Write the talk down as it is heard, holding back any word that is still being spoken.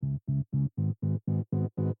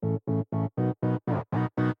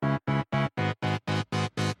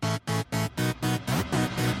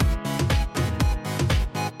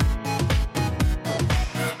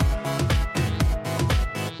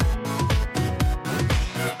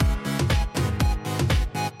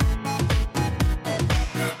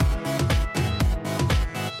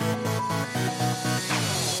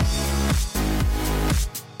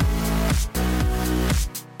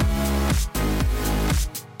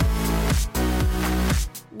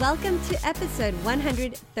Welcome to episode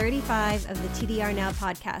 135 of the TDR Now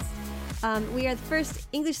podcast. We are the first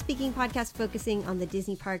English-speaking podcast focusing on the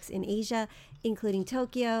Disney parks in Asia, including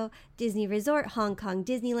Tokyo, Disney Resort, Hong Kong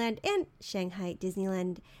Disneyland, and Shanghai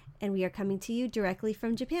Disneyland. And we are coming to you directly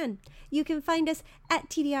from Japan. You can find us at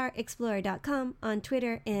tdrexplorer.com, on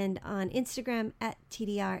Twitter and on Instagram at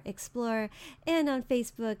tdrexplorer, and on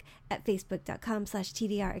Facebook at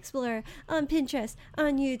facebook.com/tdrexplorer, on Pinterest,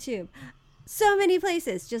 on YouTube. So many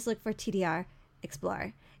places. Just look for TDR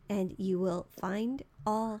Explorer and you will find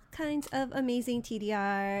all kinds of amazing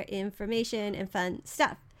TDR information and fun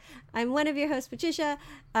stuff. I'm one of your hosts, Patricia.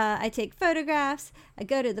 I take photographs. I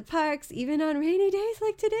go to the parks, even on rainy days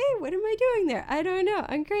like today. What am I doing there? I don't know.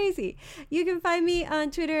 I'm crazy. You can find me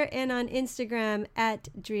on Twitter and on Instagram at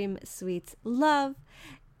DreamSweetsLove.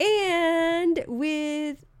 And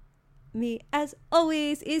with me, as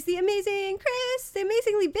always, is the amazing Chris, the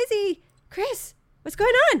amazingly busy Chris. What's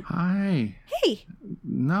going on? Hi. Hey.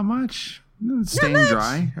 Not much. Staying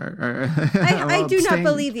dry. I do not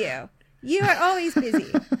believe you. You are always busy.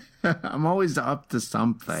 I'm always up to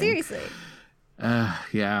something. Seriously.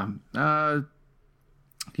 Yeah.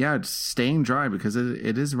 It's staying dry because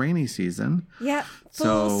it is rainy season. Yeah.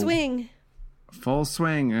 Full swing. Full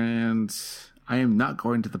swing. And I am not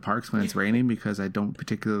going to the parks when it's raining because I don't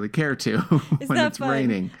particularly care to when it's fun.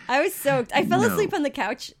 raining. I was soaked. I fell asleep on the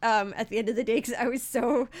couch at the end of the day because I was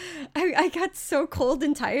I got so cold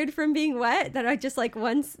and tired from being wet that I just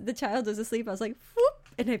once the child was asleep, I was like, whoop,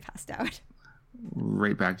 and I passed out.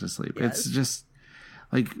 Right back to sleep. Yes. It's just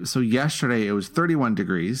so yesterday it was 31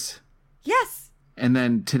 degrees. Yes. And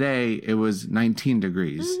then today it was 19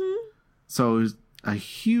 degrees. Mm-hmm. So it was a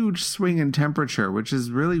huge swing in temperature, which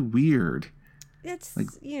is really weird. It's, the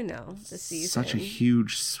season. Such a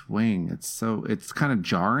huge swing. It's kind of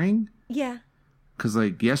jarring. Yeah. Because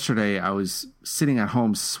yesterday I was sitting at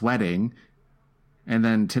home sweating. And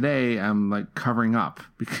then today I'm covering up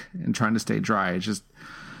and trying to stay dry. It's just,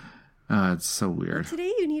 it's so weird. Well,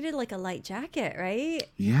 today you needed a light jacket, right?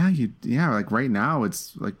 Yeah. Right now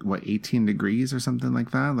it's 18 degrees or something like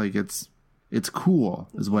that. It's cool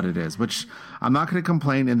is what it is, which I'm not going to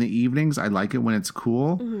complain. In the evenings, I like it when it's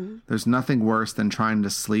cool. Mm-hmm. There's nothing worse than trying to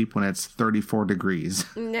sleep when it's 34 degrees.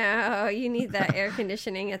 No, you need that air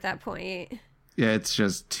conditioning at that point. Yeah, it's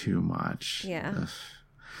just too much. Yeah. Ugh.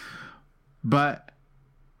 But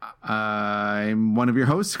I'm one of your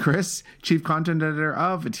hosts, Chris, Chief Content Editor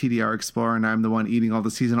of TDR Explorer, and I'm the one eating all the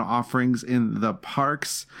seasonal offerings in the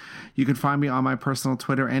parks. You can find me on my personal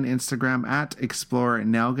Twitter and Instagram at Explorer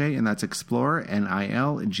Nelge, and that's Explorer, Nilghe.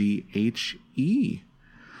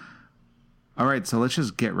 All right, so let's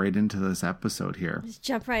just get right into this episode here. Just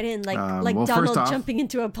jump right in, Donald jumping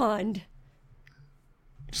into a pond.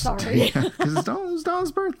 Sorry. Because it's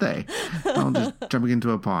Donald's birthday. Donald just jumping into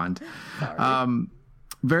a pond. Sorry.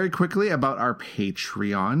 Very quickly about our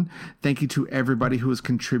Patreon. Thank you to everybody who has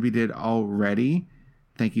contributed already.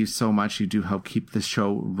 Thank you so much. You do help keep the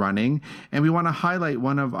show running. And we want to highlight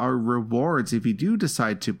one of our rewards if you do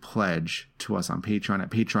decide to pledge to us on Patreon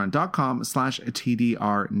at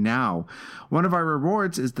patreon.com/TDRnow. One of our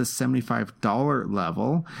rewards is the $75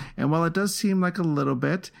 level. And while it does seem like a little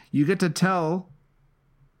bit, you get to tell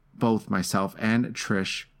both myself and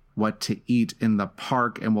Trish what to eat in the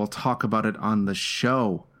park, and we'll talk about it on the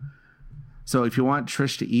show. So if you want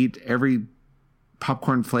Trish to eat every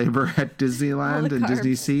popcorn flavor at Disneyland and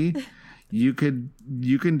Disney Sea, you can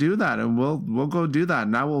do that, and we'll go do that,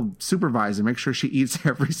 and I will supervise and make sure she eats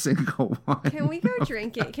every single one. Can we go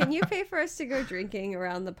drinking? Can you pay for us to go drinking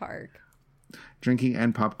around the park? Drinking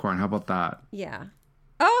and popcorn. How about that? Yeah.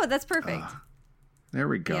 Oh, that's perfect. There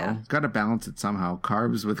we go. Yeah. Got to balance it somehow.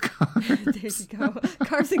 Carbs with carbs. There you go.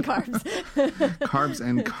 Carbs and carbs. Carbs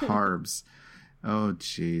and carbs. Oh,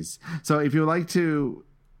 jeez. So if you would like to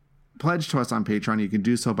pledge to us on Patreon, you can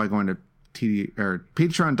do so by going to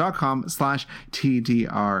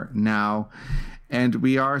patreon.com/TDRnow. And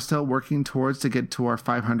we are still working towards to get to our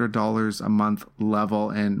 $500 a month level.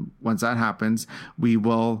 And once that happens, we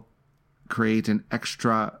will create an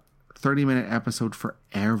extra 30-minute episode for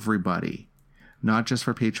everybody. Not just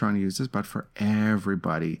for Patreon users, but for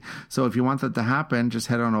everybody. So if you want that to happen, just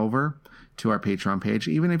head on over to our Patreon page.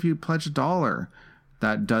 Even if you pledge $1,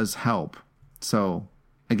 that does help. So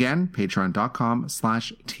again,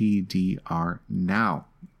 patreon.com/TDRnow.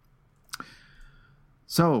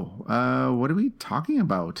 So what are we talking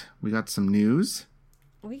about? We got some news.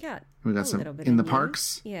 We got some in the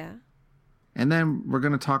parks. Yeah. And then we're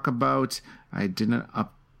going to talk about, I didn't update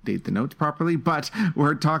the notes properly, but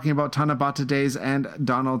we're talking about Tanabata Days and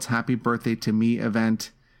Donald's Happy Birthday to Me event.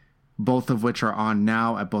 both of which are on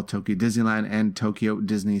now at both Tokyo Disneyland and Tokyo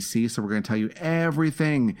Disney Sea. So we're going to tell you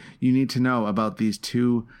everything you need to know about these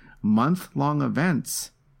 2 month-long events.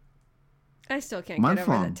 I still can't get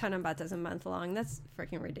over that Tanabata's a month long. That's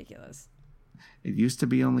freaking ridiculous. It used to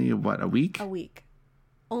be only, what, a week? A week.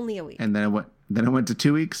 Only a week. And then it went to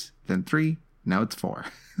 2 weeks, then 3, now it's 4.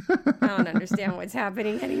 I don't understand what's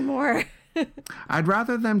happening anymore. I'd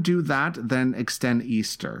rather them do that than extend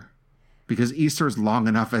Easter. Because Easter is long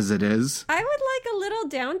enough as it is. I would like a little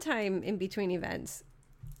downtime in between events.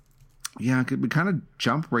 Yeah, we kind of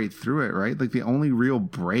jump right through it, right? Like the only real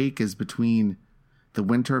break is between the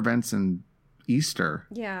winter events and Easter.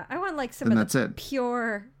 Yeah, I want like some of the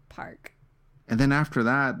pure park. And then after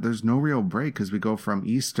that, there's no real break because we go from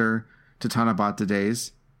Easter to Tanabata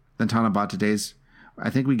days. Then Tanabata days, I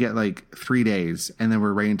think we get like 3 days, and then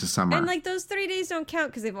we're right into summer. And like those 3 days don't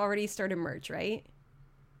count because they've already started merch, right?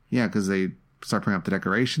 Yeah, because they start putting up the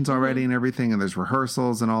decorations already and everything, and there's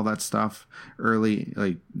rehearsals and all that stuff early.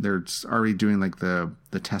 Like they're already doing like the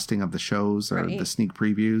testing of the shows or the sneak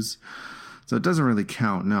previews. So it doesn't really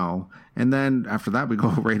count, no. And then after that, we go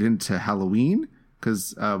right into Halloween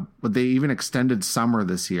because they even extended summer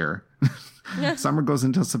this year. Summer goes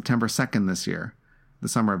until September 2nd this year, the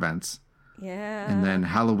summer events. Yeah. And then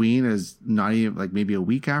Halloween is not even like maybe a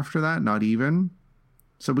week after that, not even.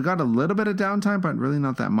 So we got a little bit of downtime, but really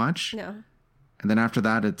not that much. No. And then after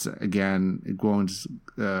that, it's again,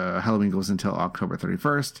 Halloween goes until October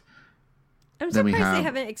 31st. I'm surprised they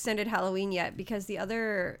haven't extended Halloween yet because the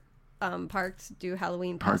other parks do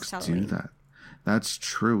Halloween past Halloween. Parks do that. That's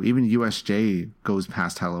true. Even USJ goes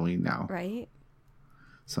past Halloween now. Right.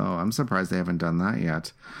 So I'm surprised they haven't done that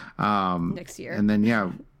yet. Next year. And then,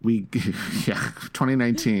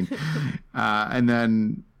 2019. And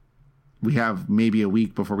then we have maybe a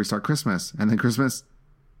week before we start Christmas. And then Christmas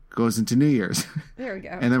goes into New Year's. There we go.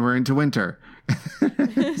 And then we're into winter.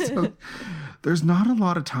 So there's not a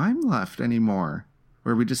lot of time left anymore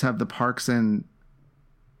where we just have the parks in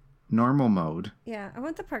normal mode. Yeah, I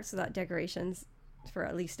want the parks without decorations for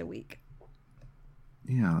at least a week.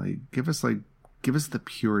 Yeah, like, give us the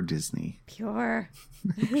pure Disney. Pure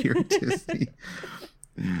Disney.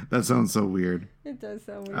 That sounds so weird. It does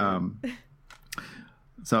sound weird.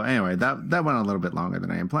 So anyway, that went a little bit longer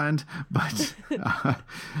than I had planned, but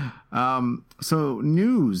so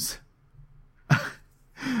news.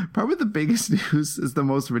 Probably the biggest news is the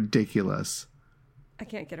most ridiculous. I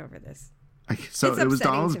can't get over this. So it was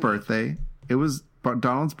Donald's birthday. It was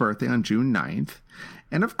Donald's birthday on June 9th.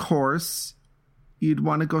 And of course, you'd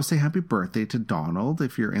want to go say happy birthday to Donald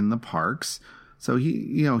if you're in the parks. So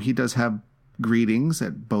he does have greetings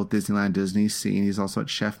at both Disneyland, Disney Sea, and he's also at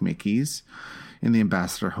Chef Mickey's in the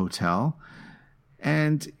Ambassador Hotel.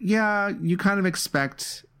 And yeah, you kind of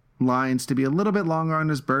expect lines to be a little bit longer on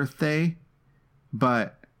his birthday,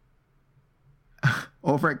 but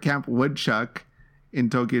over at Camp Woodchuck in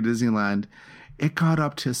Tokyo Disneyland, it got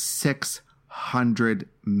up to 600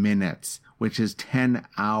 minutes, which is 10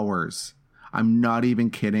 hours. I'm not even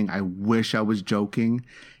kidding. I wish I was joking.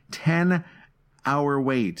 10-hour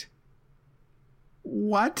wait.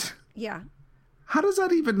 What? Yeah. How does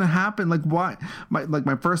that even happen? Like, why?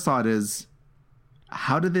 My first thought is,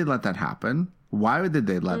 how did they let that happen? Why did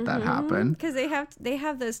they let that happen? Because they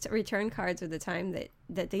have those return cards with the time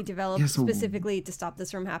that they developed specifically to stop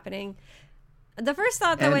this from happening. The first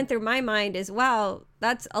thought that went through my mind is, wow,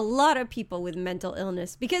 that's a lot of people with mental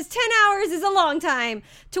illness, because 10 hours is a long time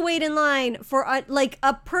to wait in line for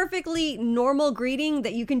a perfectly normal greeting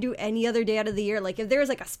that you can do any other day out of the year. Like if there's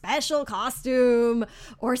like a special costume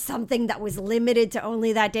or something that was limited to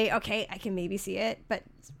only that day, okay, I can maybe see it. But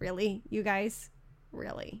really, you guys,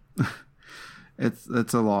 really?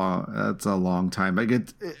 It's a long time. Like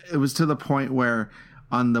it was to the point where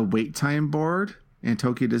on the wait time board in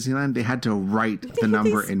Tokyo Disneyland, they had to write the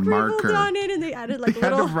number in marker on it, and they added like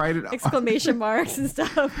little exclamation marks and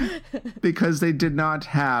stuff because they did not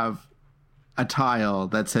have a tile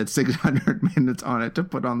that said 600 minutes on it to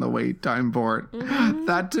put on the wait time board.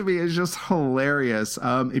 That to me is just hilarious.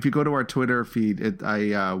 If you go to our Twitter feed,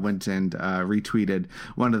 I went and retweeted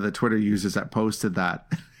one of the Twitter users that posted that.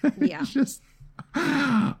 Yeah. It's just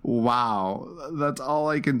wow, that's all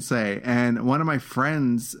I can say. And one of my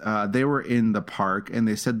friends, they were in the park, and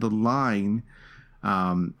they said the line,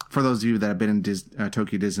 for those of you that have been in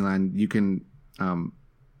Tokyo Disneyland, you can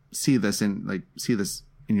see this in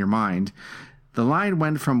your mind. The line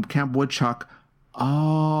went from Camp Woodchuck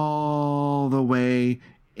all the way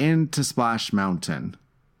into Splash Mountain.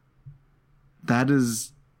 That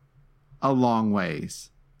is a long ways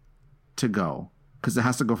to go, because it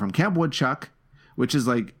has to go from Camp Woodchuck, which is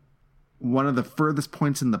like one of the furthest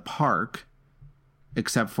points in the park,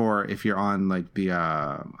 except for if you're on like the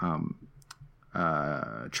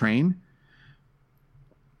train,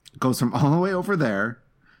 goes from all the way over there,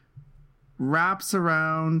 wraps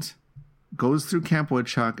around, goes through Camp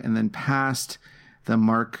Woodchuck, and then past the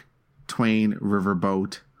Mark Twain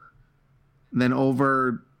riverboat, then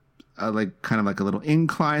over kind of like a little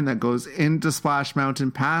incline that goes into Splash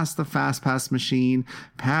Mountain, past the Fast Pass machine,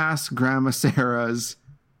 past Grandma Sarah's,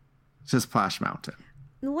 to Splash Mountain.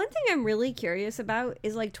 The one thing I'm really curious about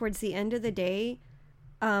is like towards the end of the day,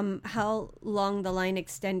 how long the line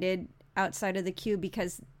extended outside of the queue,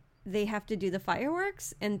 because they have to do the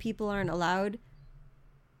fireworks and people aren't allowed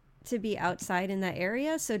to be outside in that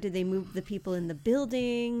area. So did they move the people in the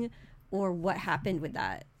building, or what happened with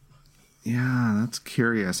that? Yeah, that's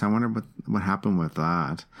curious. I wonder what happened with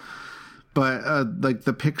that. But like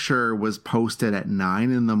the picture was posted at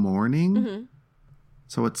 9 a.m. Mm-hmm.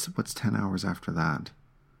 So what's 10 hours after that?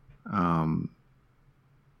 My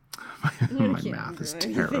math is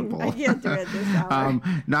terrible. I can't do it this hour.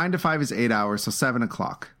 9 to 5 is 8 hours, so 7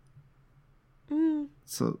 o'clock.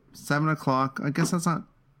 So 7 o'clock, I guess that's not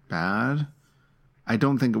bad. I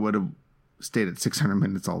don't think it would have stayed at 600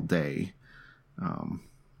 minutes all day.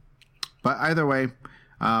 But either way,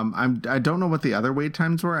 I don't know what the other wait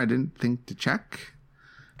times were. I didn't think to check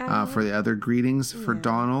for the other greetings for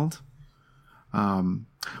Donald.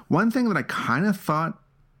 One thing that I kind of thought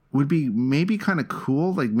would be maybe kind of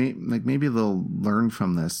cool, like maybe they'll learn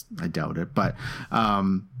from this. I doubt it, but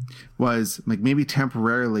was like maybe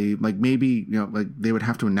temporarily, like maybe like they would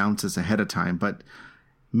have to announce this ahead of time, but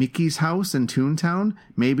Mickey's house in Toontown,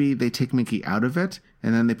 maybe they take Mickey out of it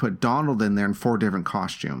and then they put Donald in there in 4 different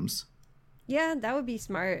costumes. Yeah, that would be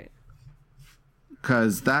smart.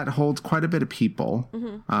 Because that holds quite a bit of people.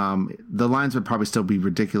 Mm-hmm. The lines would probably still be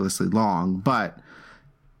ridiculously long, but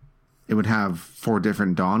it would have 4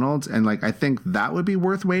 different Donalds. And like, I think that would be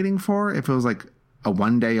worth waiting for if it was like a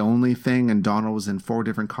 1-day only thing and Donald was in 4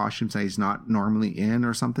 different costumes that he's not normally in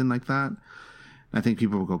or something like that. I think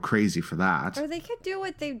people would go crazy for that. Or they could do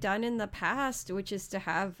what they've done in the past, which is to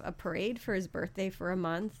have a parade for his birthday for a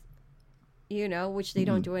month, which they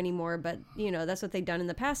don't do anymore. But, that's what they've done in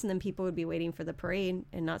the past. And then people would be waiting for the parade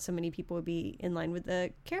and not so many people would be in line with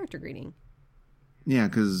the character greeting. Yeah,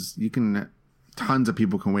 because tons of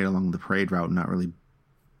people can wait along the parade route and not really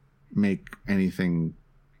make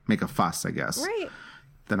a fuss, I guess. Right.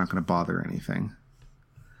 They're not going to bother anything.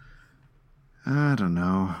 I don't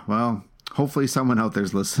know. Well, hopefully someone out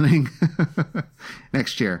there's listening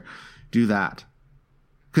next year. Do that.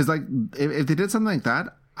 Because like if they did something like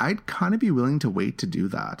that, I'd kind of be willing to wait to do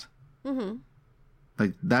that. Mm-hmm.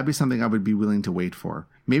 Like that'd be something I would be willing to wait for.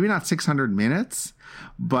 Maybe not 600 minutes,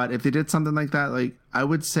 but if they did something like that, like I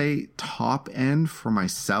would say top end for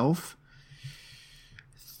myself,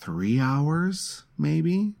 3 hours,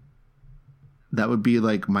 maybe. That would be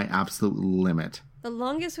like my absolute limit. The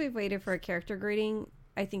longest we've waited for a character greeting,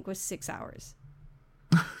 I think, was 6 hours.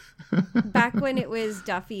 Back when it was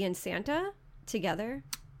Duffy and Santa together.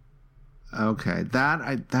 Okay, that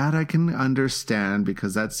I can understand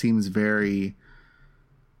because that seems very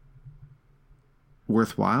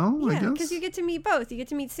worthwhile. Yeah, I guess because you get to meet both. You get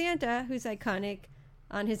to meet Santa, who's iconic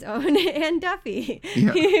on his own, and Duffy,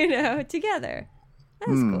 together.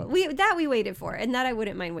 That's cool. We waited for, and that I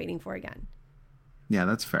wouldn't mind waiting for again. Yeah,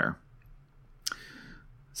 that's fair.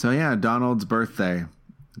 So yeah, Donald's birthday,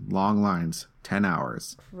 long lines, 10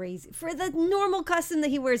 hours. Crazy for the normal costume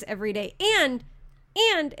that he wears every day, and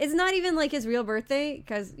it's not even like his real birthday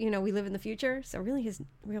because we live in the future. So really, his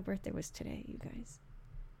real birthday was today, you guys.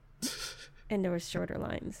 And there was shorter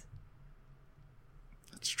lines.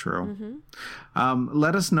 That's true. Mm-hmm.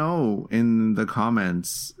 Let us know in the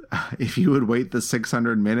comments if you would wait the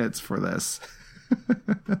 600 minutes for this.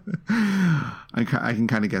 I can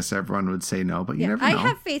kind of guess everyone would say no, but you never know. I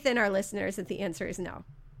have faith in our listeners that the answer is no.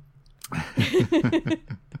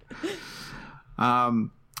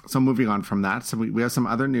 So moving on from that, so we have some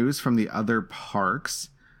other news from the other parks,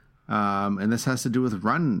 and this has to do with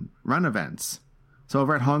run events. So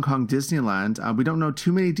over at Hong Kong Disneyland, we don't know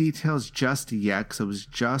too many details just yet because it was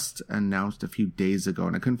just announced a few days ago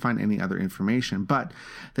and I couldn't find any other information. But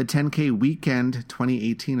the 10K Weekend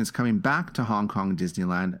 2018 is coming back to Hong Kong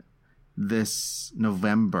Disneyland this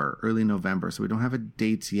November, early November. So we don't have a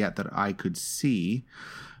date yet that I could see,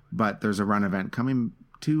 but there's a run event coming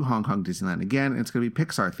to Hong Kong Disneyland again. It's going to be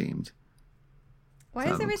Pixar themed. Why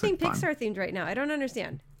is everything Pixar themed right now? I don't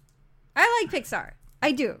understand. I like Pixar.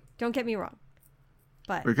 I do. Don't get me wrong.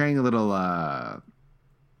 But we're getting a little I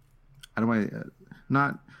don't want to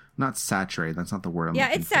not saturated. That's not the word I'm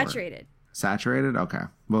looking it's for. saturated. Saturated? Okay.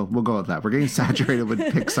 Well, we'll go with that. We're getting saturated with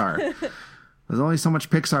Pixar. There's only so much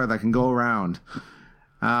Pixar that can go around.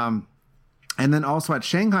 And then also at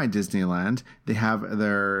Shanghai Disneyland, they have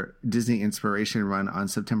their Disney Inspiration Run on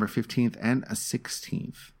September 15th and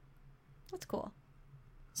 16th. That's cool.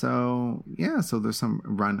 So, yeah, so there's some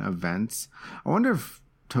run events. I wonder if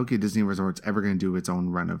Tokyo Disney Resort's ever going to do its own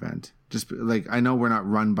run event. Just like, I know we're not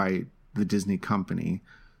run by the Disney company,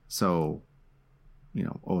 so, you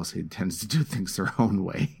know, OLC tends to do things their own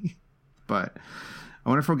way. But I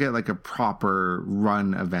wonder if we'll get like a proper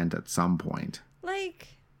run event at some point.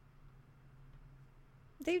 Like,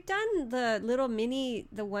 they've done the little mini,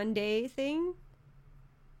 the 1 day thing.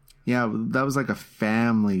 Yeah, that was like a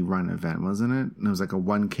family run event, wasn't it? And it was like a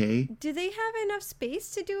 1K. Do they have enough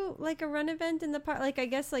space to do like a run event in the park? Like, I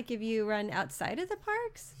guess like if you run outside of the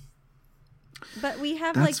parks. But we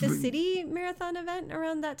have like the city marathon event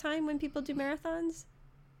around that time when people do marathons.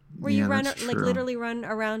 Where you run, like literally run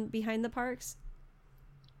around behind the parks.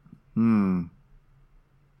 Yeah,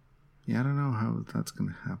 I don't know how that's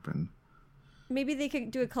going to happen. Maybe they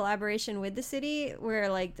could do a collaboration with the city where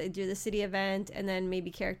like they do the city event and then maybe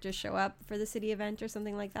characters show up for the city event or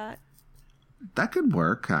something like that. That could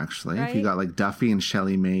work, actually. Right? If you got like Duffy and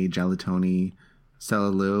Shelly Mae, Gelatoni, Stella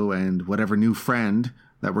Lou, and whatever new friend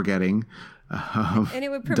that we're getting and it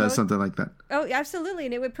would promote, does something like that. Oh, absolutely.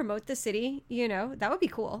 And it would promote the city, you know, that would be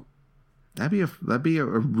cool. That'd be a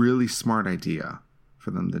really smart idea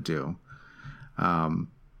for them to do.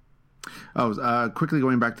 Quickly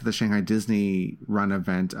going back to the Shanghai Disney Run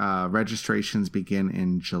event, registrations begin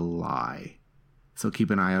in July. So keep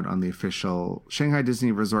an eye out on the official Shanghai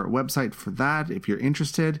Disney Resort website for that if you're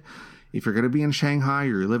interested. If you're going to be in Shanghai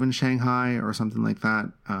or you live in Shanghai or something like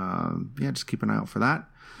that, just keep an eye out for that.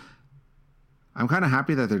 I'm kind of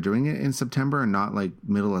happy that they're doing it in September and not like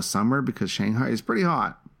middle of summer because Shanghai is pretty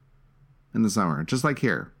hot in the summer, just like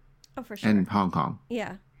here. Oh, for sure. And Hong Kong.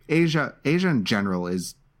 Yeah. Asia in general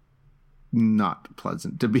is not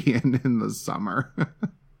pleasant to be in the summer.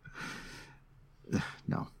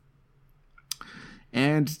 No.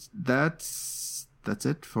 And that's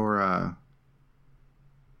it for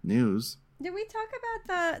news. Did we talk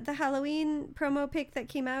about the Halloween promo pic that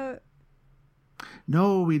came out?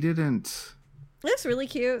 No, we didn't. It looks really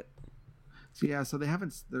cute. So yeah,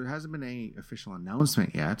 there hasn't been any official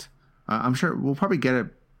announcement yet. I'm sure we'll probably get it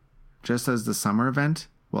just as the summer event.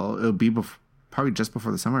 Well, it'll be probably just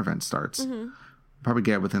before the summer event starts. Mm-hmm. Probably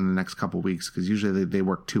get it within the next couple of weeks because usually they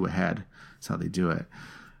work 2 ahead. That's how they do it.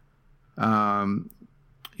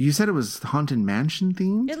 You said it was Haunted Mansion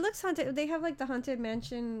themed? It looks haunted. They have like the Haunted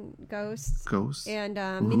Mansion ghosts. Ghosts? And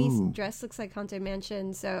Minnie's dress looks like Haunted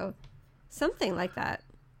Mansion. So something like that.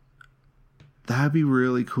 That'd be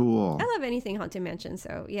really cool. I love anything Haunted Mansion.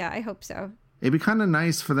 So yeah, I hope so. It'd be kind of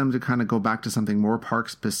nice for them to kind of go back to something more park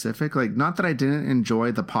specific. Like, not that I didn't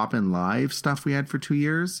enjoy the Pop-In Live stuff we had for 2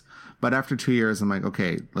 years, but after 2 years, I'm like,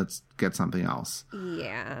 okay, let's get something else.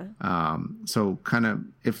 Yeah. So kind of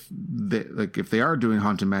if they are doing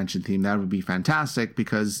Haunted Mansion theme, that would be fantastic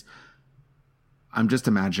because I'm just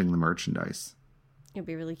imagining the merchandise. It'd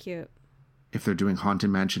be really cute. If they're doing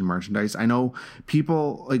Haunted Mansion merchandise, I know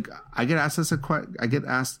people like I get asked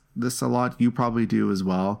this a lot. You probably do as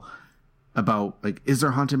well. About like, is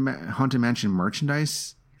there Haunted Mansion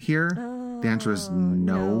merchandise here? The answer is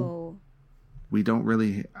no. We don't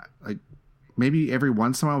really like. Maybe every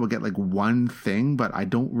once in a while we'll get like one thing, but I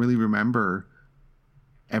don't really remember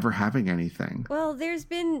ever having anything. Well, there's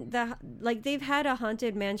been they've had a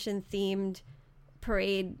Haunted Mansion themed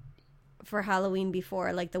parade for Halloween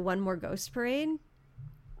before, like the One More Ghost parade.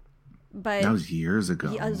 But that was years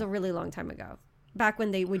ago. Yeah, it was a really long time ago. Back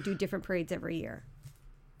when they would do different parades every year.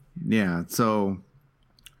 Yeah, so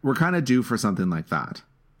we're kind of due for something like that,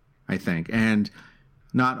 I think. And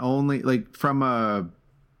not only like from a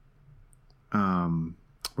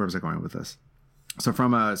where was I going with this? So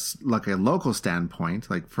from a local standpoint,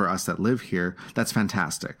 like for us that live here, that's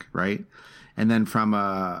fantastic, right? And then from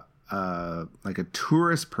a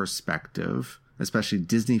tourist perspective, especially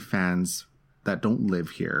Disney fans that don't live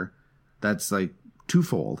here, that's like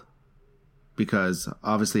twofold. Because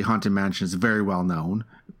obviously Haunted Mansion is very well known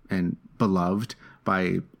and beloved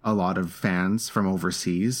by a lot of fans from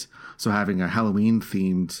overseas. So having a Halloween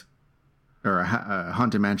themed or a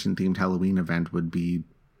Haunted Mansion themed Halloween event would be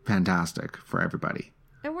fantastic for everybody.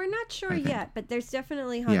 And we're not sure yet, but there's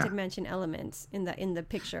definitely Haunted Mansion elements in the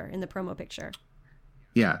picture, in the promo picture.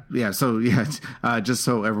 Yeah. So just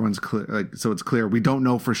so everyone's clear, so it's clear, we don't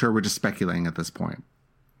know for sure. We're just speculating at this point.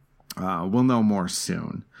 We'll know more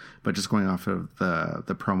soon, but just going off of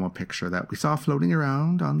the promo picture that we saw floating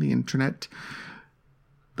around on the internet,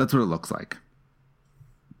 That's what it looks like.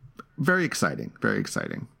 Very exciting. Very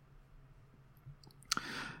exciting.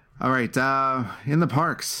 All right. In the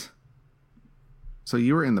parks. So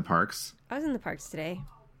you were in the parks. I was in the parks today.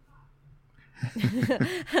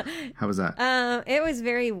 How was that? It was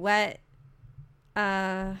very wet.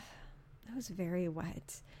 It was very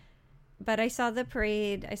wet. But I saw the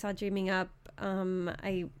parade. I saw Dreaming Up.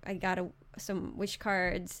 I got some wish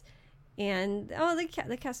cards. And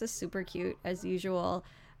the cast is super cute as usual.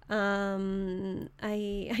 I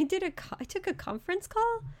took a conference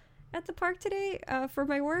call at the park today for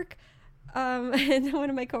my work. And one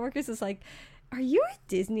of my coworkers was like, "Are you at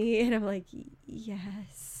Disney?" And I'm like,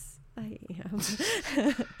 "Yes, I am."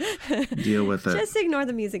 Deal with it. Just ignore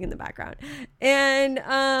the music in the background. And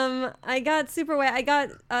I got super wet. I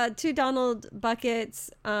got 2 Donald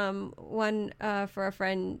buckets, one for a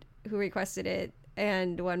friend who requested it,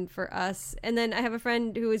 and one for us. And then I have a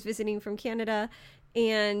friend who was visiting from Canada,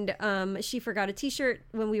 and she forgot a t-shirt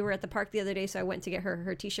when we were at the park the other day, so I went to get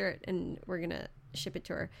her t-shirt, and we're gonna ship it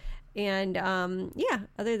to her. And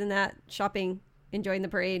other than that, shopping, enjoying the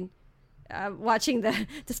parade, watching the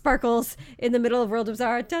sparkles in the middle of World of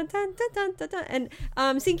Zara, dun, dun, dun, dun, dun, dun.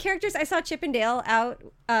 And seeing characters. I saw Chip and Dale out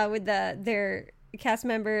with their cast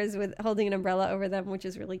members with holding an umbrella over them, which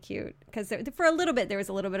is really cute, because for a little bit there was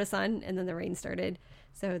a little bit of sun, and then the rain started,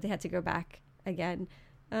 so they had to go back again.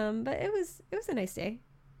 But it was a nice day,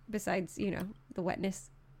 besides the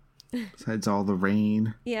wetness. Besides all the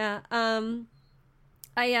rain. Yeah.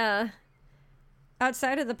 I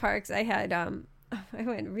outside of the parks, I had I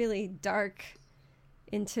went really dark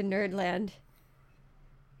into Nerdland.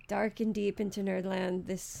 Dark and deep into Nerdland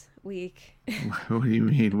this week. What do you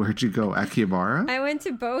mean? Where'd you go? Akihabara? I went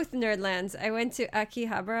to both Nerdlands. I went to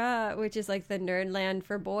Akihabara, which is like the Nerdland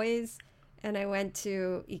for boys, and I went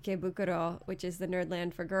to Ikebukuro, which is the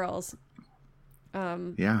Nerdland for girls.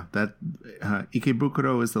 That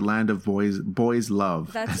Ikebukuro is the land of boys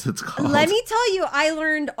love, as it's called. Let me tell you, I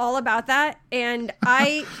learned all about that, and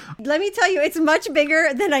let me tell you, it's much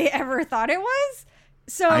bigger than I ever thought it was.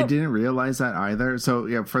 So I didn't realize that either. So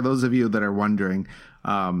yeah, for those of you that are wondering,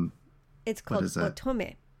 it's called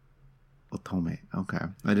Otome. Otome. Okay,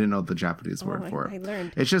 I didn't know the Japanese word for it. I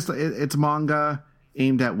learned. It's just it's manga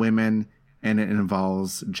aimed at women, and it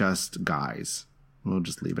involves just guys. We'll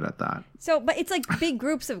just leave it at that. So, but it's like big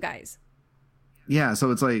groups of guys. Yeah,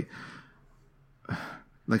 so it's like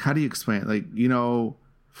how do you explain it? Like,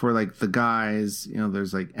 for like the guys,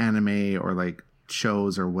 there's like anime or like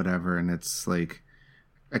shows or whatever, and it's like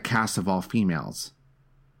a cast of all females.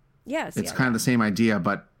 Yes. It's kind of the same idea,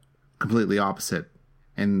 but completely opposite.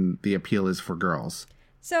 And the appeal is for girls.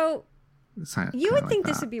 So you would think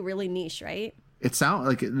like this would be really niche, right? It sounds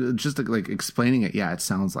like just like explaining it. Yeah, it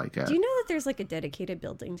sounds like it. Do you know that there's like a dedicated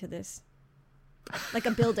building to this? Like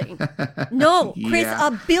a building. No, Chris, Yeah.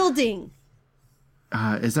 a building.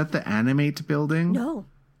 Is that the Animate building? No.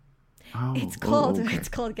 Oh, It's called,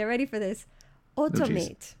 okay. get ready for this,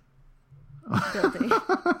 Automate building.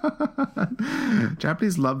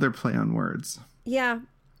 Japanese love their play on words. Yeah.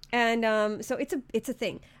 And so it's a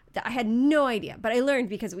thing that I had no idea, but I learned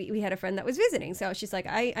because we had a friend that was visiting. So she's like,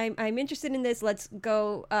 I'm interested in this. Let's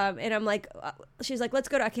go. And I'm like, she's like, let's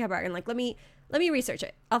go to Akihabara, and like, let me research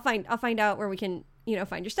it. I'll find out where we can,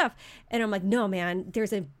 find your stuff. And I'm like, no, man,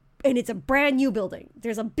 and it's a brand new building.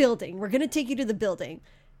 There's a building. We're going to take you to the building.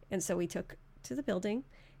 And so we took to the building.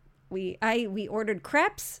 We ordered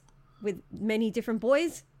crepes with many different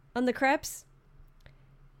boys on the crepes.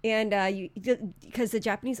 And because the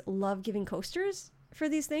Japanese love giving coasters for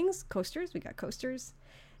these things. We got coasters.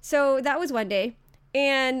 So that was one day.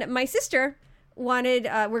 And my sister wanted,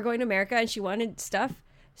 we're going to America, and she wanted stuff.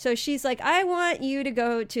 So she's like, I want you to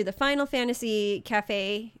go to the Final Fantasy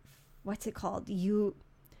Cafe. What's it called? Not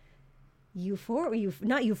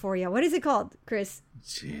Euphoria. What is it called, Chris?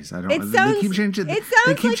 Jeez, I don't know. They keep changing. It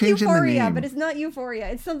sounds like Euphoria, but it's not Euphoria.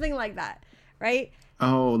 It's something like that, right?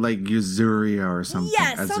 Oh, like Yuzuria or something.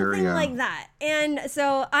 Yes, Azuria. something like that. And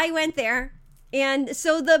so I went there. And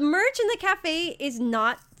so the merch in the cafe it's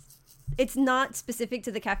not specific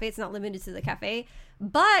to the cafe. It's not limited to the cafe.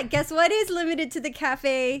 But guess what is limited to the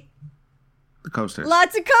cafe? The coasters.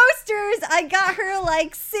 Lots of coasters. I got her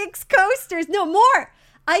like 6 coasters. No, more.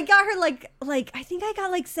 I got her like I think I got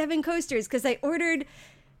like 7 coasters because I ordered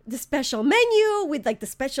the special menu with like the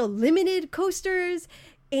special limited coasters,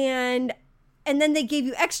 and then they gave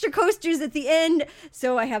you extra coasters at the end.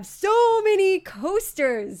 So I have so many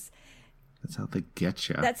coasters. That's how they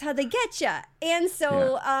get you. And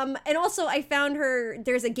so, and also I found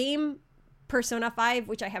there's a game, Persona 5,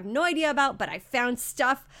 which I have no idea about, but I found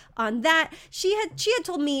stuff on that. She had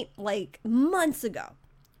told me like months ago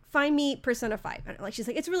find me Persona 5. And like, she's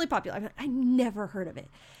like, it's really popular. I'm like, I never heard of it.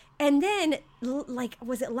 And then, like,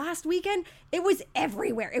 was it last weekend? It was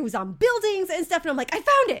everywhere. It was on buildings and stuff. And I'm like, I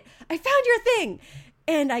found it. I found your thing.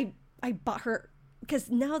 And I bought her,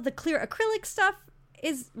 because now the clear acrylic stuff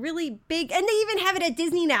is really big. And they even have it at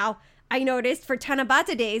Disney now. I noticed for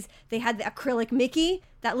Tanabata days, they had the acrylic Mickey,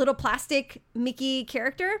 that little plastic Mickey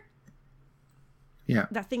character. Yeah.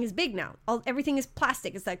 That thing is big now. Everything is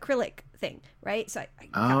plastic. It's the acrylic thing, right? So I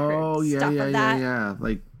got Oh, her stuff of that. yeah.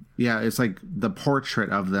 Like, yeah, it's like the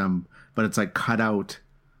portrait of them, but it's like cut out,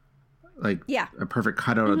 like a perfect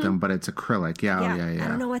cutout of them, but it's acrylic. Yeah, yeah. I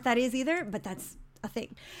don't know what that is either, but that's a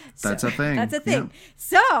thing. That's a thing. That's a thing. Yeah.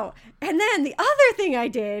 So, and then the other thing I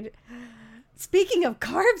did, speaking of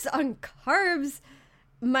carbs on carbs,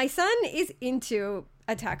 my son is into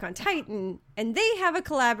Attack on Titan, and they have a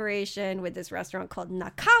collaboration with this restaurant called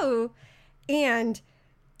Nakau. And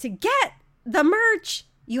to get the merch,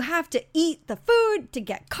 you have to eat the food to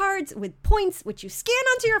get cards with points, which you scan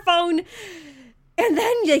onto your phone. And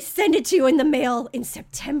then they send it to you in the mail in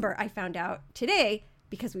September, I found out today,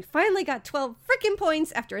 because we finally got 12 freaking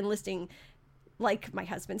points after enlisting, like, my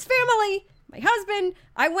husband's family, my husband.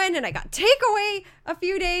 I went and I got takeaway a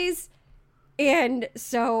few days. And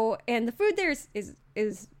so, and the food there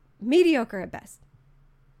is mediocre at best.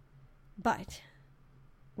 But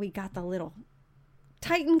we got the little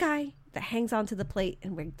Titan guy that hangs onto the plate,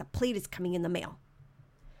 and the plate is coming in the mail.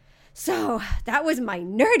 So that was my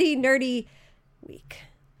nerdy week.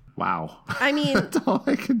 Wow. I mean, that's all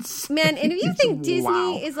I can say. Man, and if you think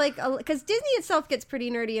Disney is like, because Disney itself gets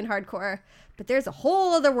pretty nerdy and hardcore, but there's a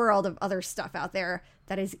whole other world of other stuff out there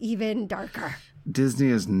that is even darker. Disney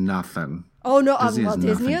is nothing. Oh no, Disney is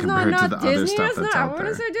Disney is not. Disney is not. I want to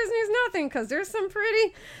there. say Disney is nothing, because there's some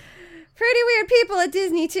pretty weird people at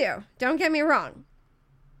Disney too. Don't get me wrong.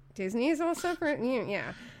 Disney is also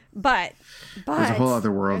yeah, but there's a whole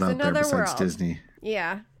other world out there besides world. Disney.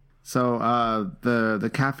 Yeah. So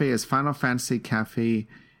the cafe is Final Fantasy Cafe.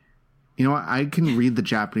 You know what? I can read the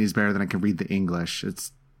Japanese better than I can read the English.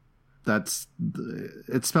 It's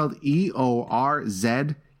spelled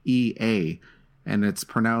Eorzea, and it's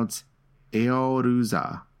pronounced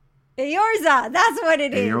Eoruza. Eorza, that's what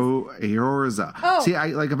it is. Eorza. Oh. See,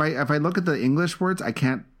 if I look at the English words, I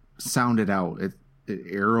can't sound it out.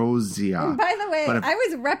 Eorza. And by the way, I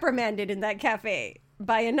was reprimanded in that cafe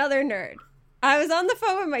by another nerd. I was on the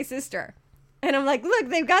phone with my sister, and I'm like, look,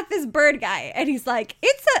 they've got this bird guy. And he's like,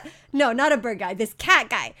 no, not a bird guy, this cat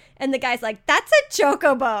guy. And the guy's like, that's a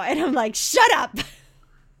chocobo. And I'm like, shut up.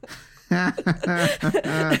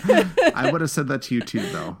 I would have said that to you too,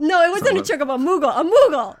 though. No, it wasn't a chocobo. A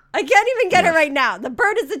Moogle. I can't even get it right now. The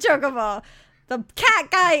bird is the chocobo. The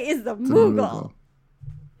cat guy is the Moogle.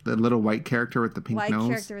 The little white character with the pink nose? White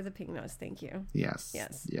character with the pink nose, thank you. Yes.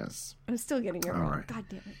 I'm still getting it wrong. Right. God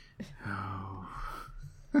damn it. Oh.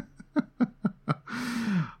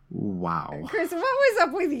 Wow. Chris, what was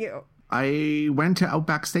up with you? I went to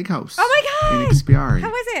Outback Steakhouse. Oh my God! In Expiari. How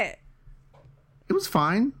was it? It was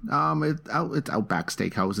fine. It's Outback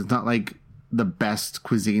Steakhouse. It's not like the best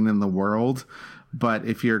cuisine in the world, but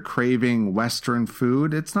if you're craving Western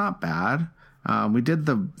food, it's not bad. We did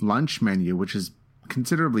the lunch menu, which is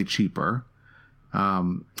considerably cheaper.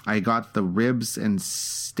 I got the ribs and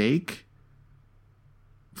steak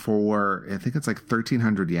for, I think it's like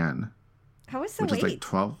 1,300 yen. How was the which wait?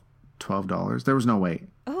 Is like $12. There was no wait.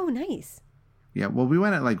 Oh, nice. Yeah, well, we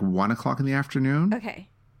went at like 1 o'clock in the afternoon. Okay.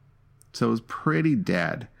 So it was pretty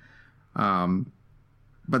dead.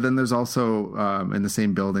 But then there's also, in the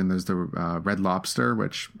same building, there's the Red Lobster,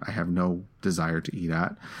 which I have no desire to eat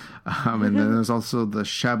at. And then there's also the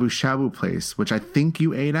Shabu Shabu place, which I think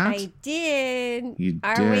you ate at. I did. You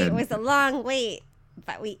Our did. wait was a long wait,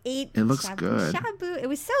 but we ate. It looks shabu good. Shabu. It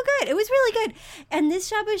was so good. It was really good. And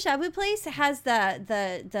this Shabu Shabu place has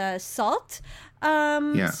the salt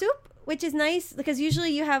soup, which is nice because usually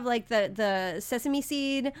you have like the sesame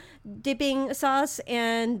seed dipping sauce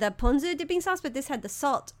and the ponzu dipping sauce, but this had the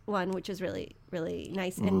salt one, which was really, really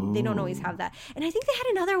nice. And they don't always have that. And I think they had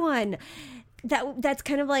another one that's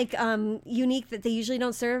kind of like unique that they usually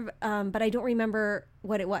don't serve, but I don't remember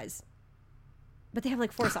what it was. But they have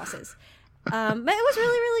like 4 sauces. But it was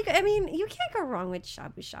really, really good. I mean, you can't go wrong with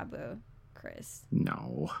shabu shabu, Chris.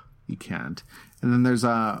 No, you can't. And then there's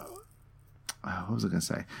what was I going to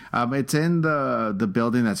say? It's in the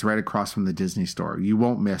building that's right across from the Disney store. You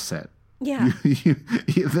won't miss it. Yeah.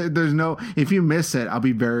 There's no, if you miss it, I'll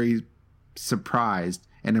be very surprised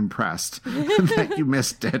and impressed that you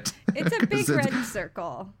missed it. It's a big red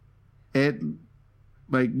circle. It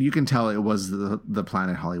like you can tell it was the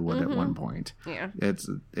Planet Hollywood at one point. Yeah.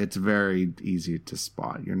 It's very easy to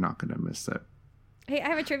spot. You're not going to miss it. Hey, I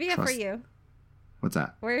have a trivia for you. What's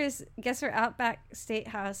that? Guess where Outback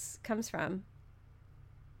Steakhouse comes from?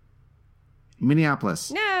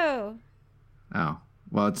 Minneapolis. No. Oh.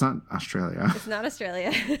 Well, it's not Australia. It's not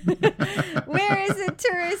Australia. Where is a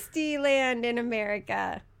touristy land in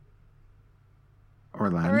America?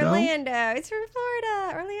 Orlando. It's from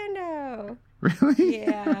Florida. Orlando. Really?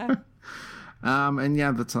 Yeah. And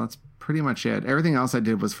yeah, that's pretty much it. Everything else I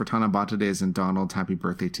did was for Tanabata Days and Donald's Happy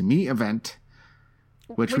Birthday to Me event,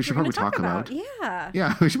 which we should probably talk about. Yeah.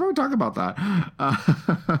 Yeah, we should probably talk about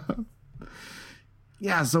that.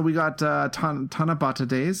 Yeah, so we got Tanabata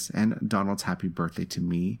Days and Donald's Happy Birthday to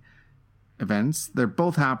Me events. They're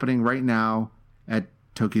both happening right now at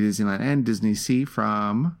Tokyo Disneyland and Disney Sea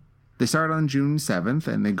they start on June 7th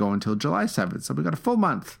and they go until July 7th. So we got a full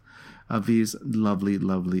month of these lovely,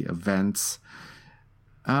 lovely events.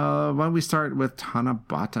 Why don't we start with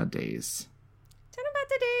Tanabata Days?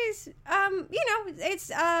 Tanabata Days,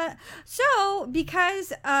 it's,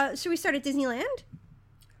 because, should we start at Disneyland?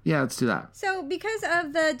 Yeah, let's do that. So because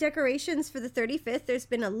of the decorations for the 35th, there's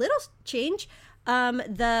been a little change.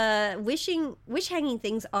 The wish hanging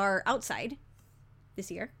things are outside this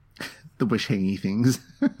year. The wish hanging things.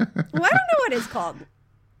 Well, I don't know what it's called.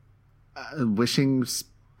 Wishing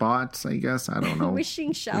spots, I guess. I don't know.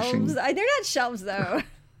 Wishing shelves. They're not shelves, though.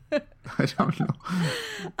 I don't know.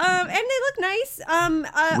 And they look nice.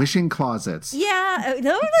 Wishing closets. Yeah.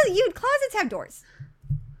 No, closets have doors.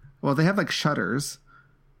 Well, they have like shutters.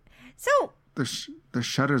 So there's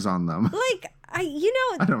shutters on them. Like I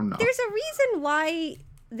don't know. There's a reason why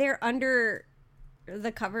they're under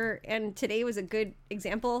the cover, and today was a good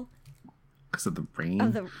example because of the rain.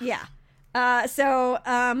 Earlier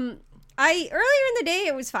in the day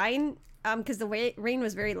it was fine because the rain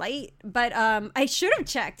was very light, but I should have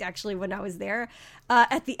checked actually when I was there.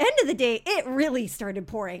 At the end of the day, it really started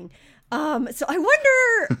pouring. So I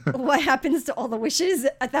wonder what happens to all the wishes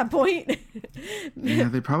at that point. Yeah,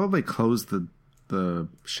 they probably closed the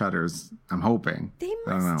shutters. I'm hoping. They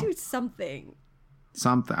must do something.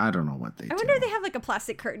 Something. I don't know what they do. I wonder if they have like a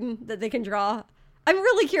plastic curtain that they can draw. I'm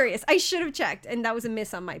really curious. I should have checked, and that was a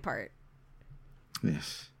miss on my part.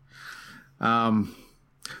 Yes.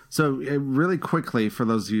 So really quickly, for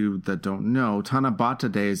those of you that don't know, Tanabata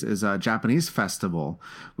Days is a Japanese festival,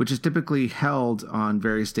 which is typically held on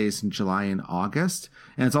various days in July and August.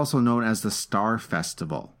 And it's also known as the Star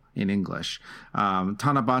Festival in English.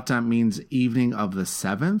 Tanabata means evening of the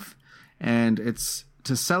 7th. And it's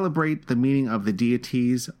to celebrate the meeting of the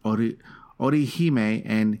deities Orihime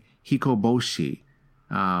and Hikoboshi.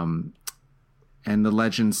 And the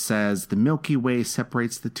legend says the Milky Way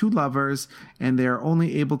separates the two lovers, and they are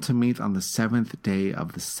only able to meet on the 7th day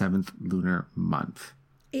of the 7th lunar month.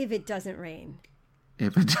 If it doesn't rain.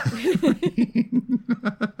 If it doesn't rain.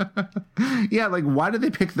 Yeah, like, why did they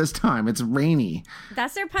pick this time? It's rainy.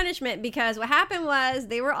 That's their punishment, because what happened was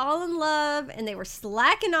they were all in love, and they were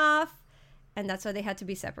slacking off, and that's why they had to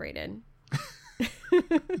be separated.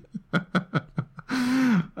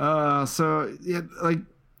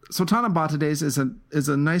 So Tanabata Days is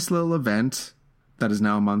a nice little event that is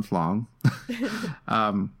now a month long.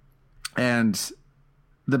 And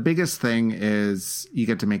the biggest thing is you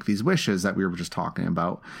get to make these wishes that we were just talking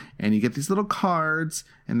about. And you get these little cards,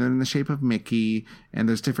 and they're in the shape of Mickey. And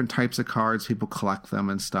there's different types of cards. People collect them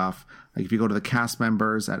and stuff. Like if you go to the cast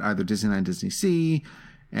members at either Disneyland, Disney Sea,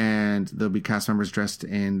 and there'll be cast members dressed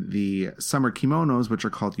in the summer kimonos, which are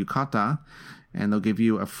called yukata. And they'll give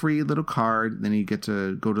you a free little card. Then you get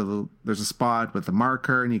to go to there's a spot with a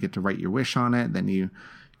marker, and you get to write your wish on it. Then you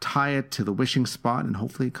tie it to the wishing spot, and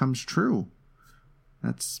hopefully it comes true.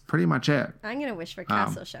 That's pretty much it. I'm going to wish for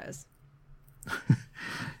castle shows.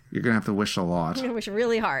 You're going to have to wish a lot. I'm going to wish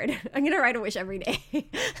really hard. I'm going to write a wish every day.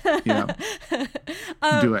 Yeah.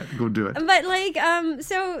 Do it. Go do it. But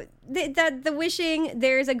so the wishing,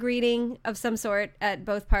 there's a greeting of some sort at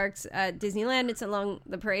both parks. At Disneyland, it's along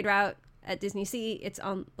the parade route. At Disney Sea, it's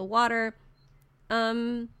on the water.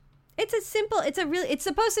 It's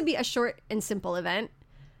supposed to be a short and simple event,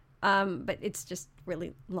 but it's just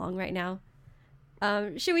really long right now.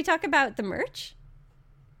 Should we talk about the merch?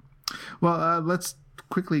 Well, let's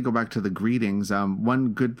quickly go back to the greetings.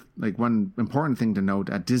 One important thing to note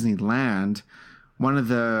at Disneyland, one of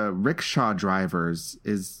the rickshaw drivers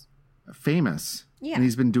is famous. Yeah. And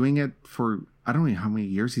he's been doing it for, I don't know how many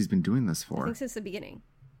years he's been doing this for. I think since the beginning.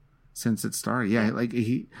 Since it started. Yeah, like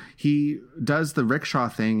he does the rickshaw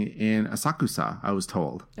thing in Asakusa, I was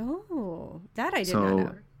told. Oh, that I did not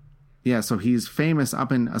know. Yeah, so he's famous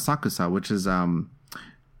up in Asakusa, which is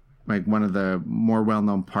like one of the more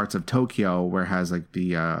well-known parts of Tokyo, where it has like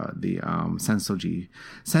the Sensoji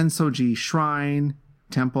Shrine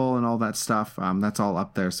temple and all that stuff. That's all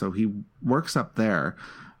up there. So he works up there,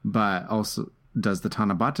 but also does the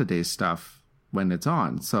Tanabata Day stuff when it's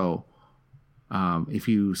on. So if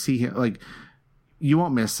you see him, like, you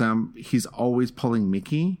won't miss him. He's always pulling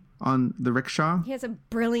Mickey on the rickshaw. He has a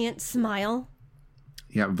brilliant smile.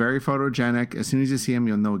 Yeah, very photogenic. As soon as you see him,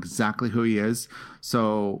 you'll know exactly who he is.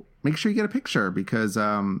 So make sure you get a picture, because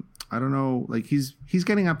I don't know, like, he's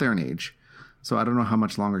getting up there in age. So I don't know how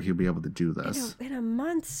much longer he'll be able to do this. In a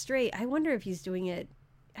month straight. I wonder if he's doing it.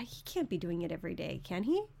 He can't be doing it every day, can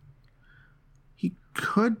he? He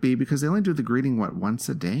could be, because they only do the greeting, what, once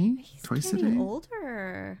a day? He's Twice a day? getting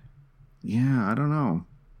older. Yeah, I don't know.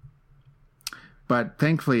 But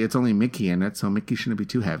thankfully, it's only Mickey in it, so Mickey shouldn't be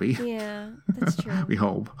too heavy. Yeah, that's true. We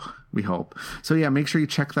hope. So yeah, make sure you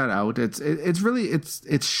check that out.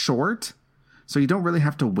 It's short, so you don't really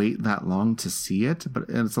have to wait that long to see it. But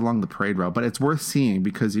it's along the parade route. But it's worth seeing,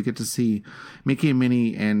 because you get to see Mickey and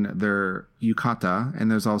Minnie in their yukata,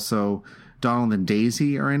 and there's also Donald and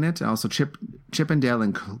Daisy are in it. And also Chip and Dale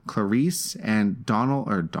and Clarice, and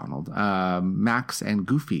Max and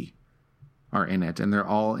Goofy are in it, and they're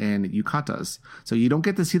all in yukatas. So you don't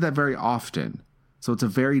get to see that very often. So it's a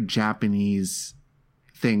very Japanese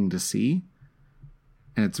thing to see,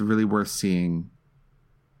 and it's really worth seeing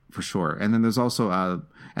for sure. And then there's also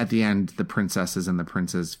at the end, the princesses and the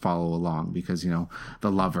princes follow along, because, you know,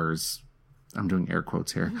 the lovers, I'm doing air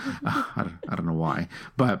quotes here. I don't know why,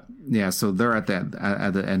 but yeah, so they're at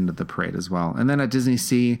the end of the parade as well. And then at Disney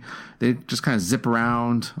Sea, they just kind of zip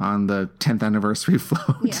around on the 10th anniversary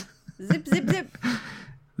float. Yeah. Zip, zip, zip.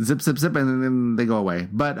 Zip, zip, zip, and then they go away.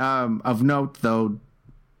 But of note, though,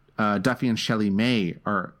 Duffy and Shelley May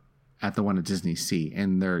are at the one at Disney Sea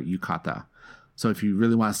in their yukata. So if you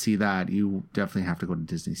really want to see that, you definitely have to go to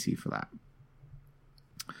Disney Sea for that.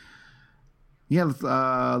 Yeah,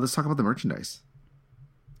 let's talk about the merchandise.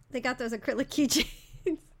 They got those acrylic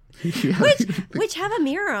keychains, Yeah. which have a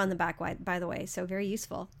mirror on the back, by the way, so very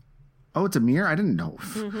useful. Oh, it's a mirror? I didn't know.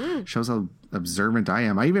 Mm-hmm. Shows how observant I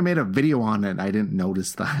am. I even made a video on it. I didn't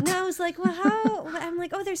notice that. No, I was like, well, how? I'm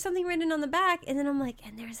like, oh, there's something written on the back. And then I'm like,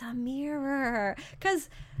 and there's a mirror. Because,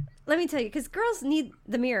 let me tell you, because girls need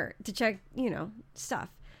the mirror to check, stuff.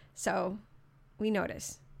 So, we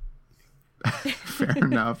notice. Fair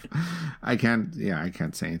enough. I can't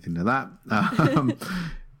say anything to that.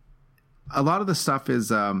 A lot of the stuff is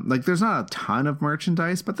there's not a ton of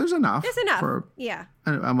merchandise, but there's enough. There's enough. For yeah.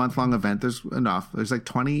 A month-long event. There's enough. There's like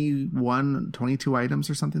 21, 22 items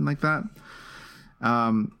or something like that.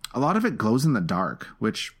 A lot of it glows in the dark,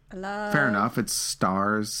 which fair enough. It's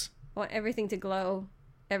stars. I want everything to glow,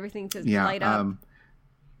 everything to light up.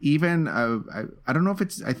 Even I don't know if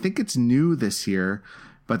I think it's new this year,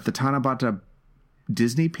 but the Tanabata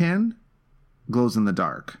Disney pin glows in the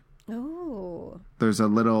dark. Oh. There's a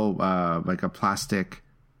little like a plastic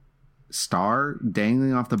star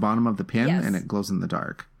dangling off the bottom of the pin, yes. And it glows in the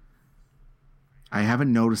dark. I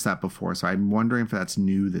haven't noticed that before, so I'm wondering if that's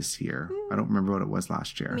new this year. I don't remember what it was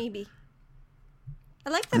last year. Maybe. I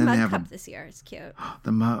like the mug cup this year. It's cute.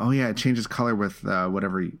 The mug. Oh yeah, it changes color with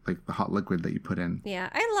whatever, like the hot liquid that you put in. Yeah,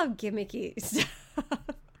 I love gimmicky stuff.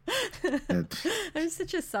 I'm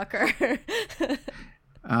such a sucker.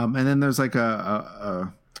 And then there's like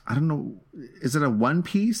a I don't know, is it a one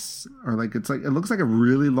piece or like it looks like a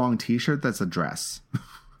really long T-shirt that's a dress.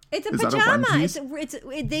 It's a pajama.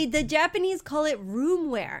 The Japanese call it room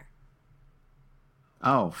wear.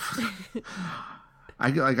 Oh. I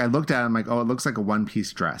looked at it, I'm like, oh, it looks like a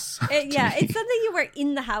one-piece dress. Yeah, it's something you wear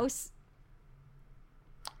in the house.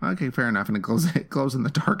 Okay, fair enough. And it glows in the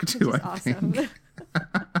dark too, I think.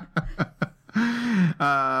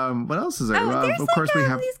 What else is there? Of course, we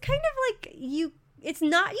have these kind of like it's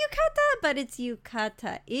not yukata, but it's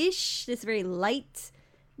yukata-ish. This very light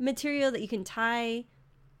material that you can tie.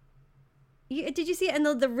 Did you see it? And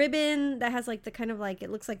the ribbon that has like the kind of like,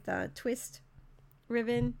 it looks like the twist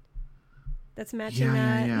ribbon that's matching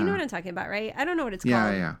that. Yeah. You know what I'm talking about, right? I don't know what it's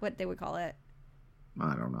called. Yeah. What they would call it.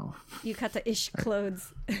 I don't know. Yukata-ish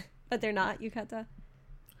clothes, but they're not yukata.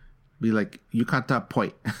 Be like yukata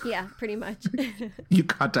poi. Yeah, pretty much.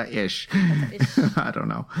 Yukata-ish. I don't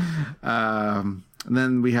know. And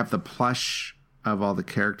then we have the plush of all the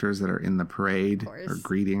characters that are in the parade or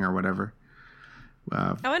greeting or whatever.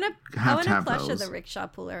 I want a plush of the rickshaw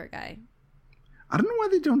puller guy. I don't know why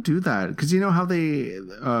they don't do that, because you know how they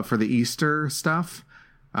for the Easter stuff,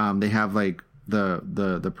 they have like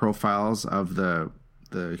the profiles of the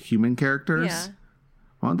human characters. Yeah.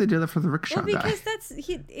 Why don't they do that for the rickshaw Well, guy? because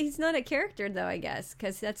he's not a character though, I guess,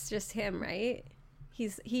 because that's just him, right? He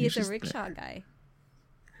is a rickshaw guy.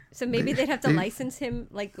 So maybe they'd have to license him.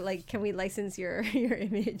 Like, can we license your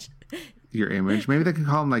image? Your image. Maybe they could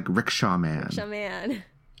call him like Rickshaw Man. Rickshaw Man.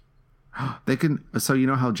 They can. So you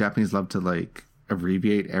know how Japanese love to like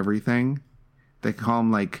abbreviate everything. They can call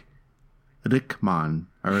him like Rickman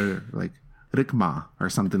or like Rickma or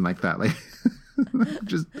something like that. Like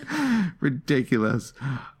just ridiculous.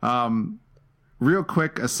 Real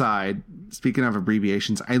quick aside. Speaking of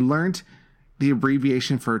abbreviations, I learned the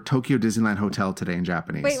abbreviation for Tokyo Disneyland Hotel today in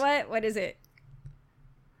Japanese. Wait, what? What is it?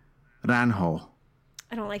 Ranho.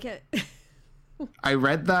 I don't like it. I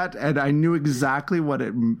read that and I knew exactly what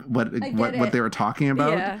they were talking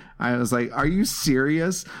about. Yeah. I was like, "Are you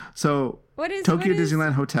serious?" So, Tokyo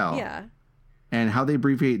Disneyland Hotel. Yeah. And how they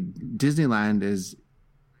abbreviate Disneyland is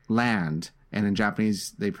land, and in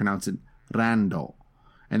Japanese they pronounce it rando.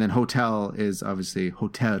 And then hotel is obviously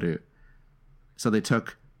hoteru. So they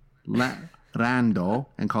took rando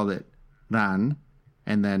and called it ran,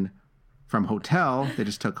 and then from hotel they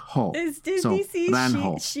just took ho. Is Disney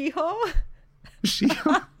ranho. Shiho?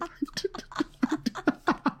 Shiho.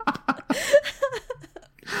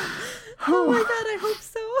 Oh my god, I hope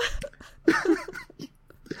so.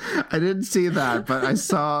 I didn't see that, but I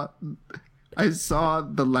saw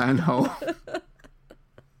the Lanho.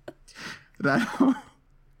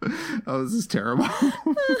 Oh, this is terrible.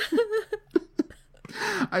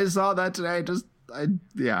 I saw that today.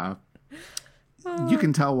 Yeah. You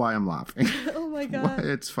can tell why I'm laughing. Oh my god.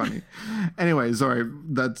 It's funny. Anyway, sorry.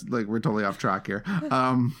 That's like, we're totally off track here.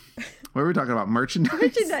 What were we talking about? Merchandise?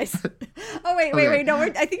 Merchandise. Oh, wait. No, I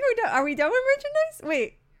think we're done. Are we done with merchandise?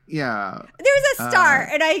 Wait. Yeah. There's a star,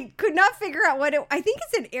 and I could not figure out what I think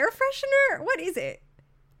it's an air freshener. What is it?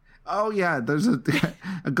 Oh, yeah. There's a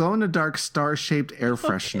glow-in-the-dark star-shaped air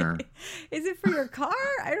freshener. Okay. Is it for your car?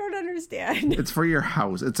 I don't understand. It's for your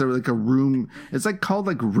house. It's like a room. It's like called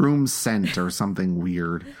like room scent or something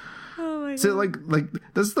weird. Oh my god. So like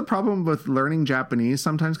this is the problem with learning Japanese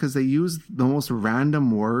sometimes, because they use the most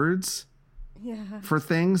random words for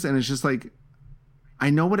things, and it's just like, I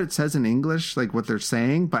know what it says in English, like what they're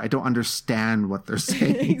saying, but I don't understand what they're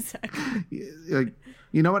saying. Exactly. Like,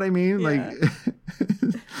 you know what I mean? Yeah. Like,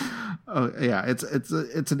 oh yeah, it's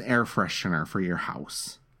an air freshener for your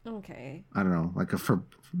house. Okay. I don't know, like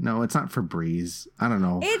no, it's not Febreze. I don't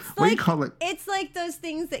know. It's what do you call it? It's like those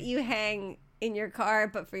things that you hang in your car,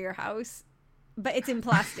 but for your house, but it's in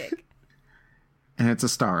plastic. And it's a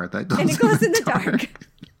star that goes. And it goes in the dark.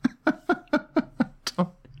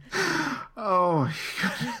 Oh,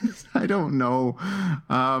 I don't know.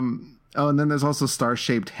 Oh, and then there's also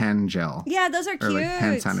star-shaped hand gel. Yeah, those are cute. Or like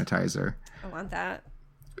hand sanitizer. I want that.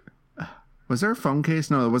 Was there a phone case?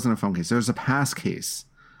 No, there wasn't a phone case. There was a pass case.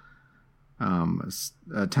 A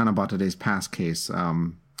Tanabata Days pass case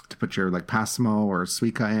to put your like Passmo or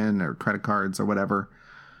Suica in, or credit cards or whatever.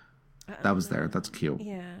 That was there. That's cute.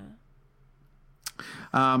 Yeah.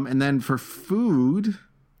 And then for food,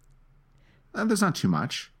 there's not too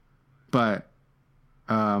much, but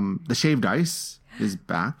the shaved ice is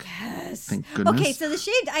back. Yes. Thank goodness. Okay, so the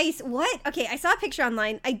shaved ice, what? Okay, I saw a picture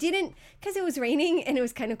online. I didn't, because it was raining and it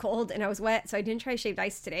was kind of cold and I was wet, so I didn't try shaved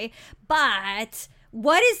ice today. But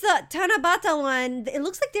what is the Tanabata one? It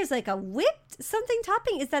looks like there's like a whipped something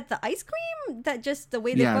topping. Is that the ice cream? That just the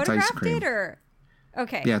way they photographed it, or?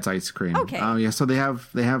 Okay. Yeah, it's ice cream. Okay. Oh, yeah. So they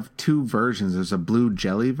have two versions. There's a blue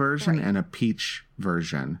jelly version and a peach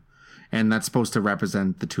version, and that's supposed to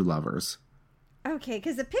represent the two lovers. Okay,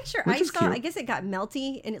 because the picture Which I is saw, cute. I guess it got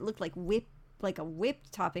melty and it looked like a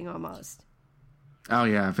whipped topping almost. Oh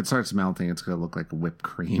yeah, if it starts melting, it's gonna look like whipped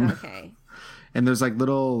cream. Okay. And there's like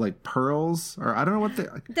little like pearls, or I don't know what they.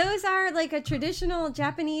 Those are like a traditional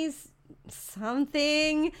Japanese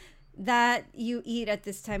something that you eat at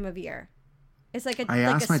this time of year. It's like I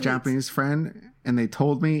asked my sweet. Japanese friend, and they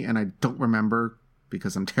told me, and I don't remember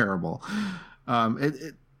because I'm terrible.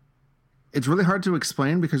 It's really hard to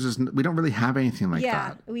explain because we don't really have anything like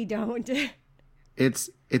that. Yeah, we don't. It's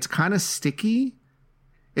kind of sticky.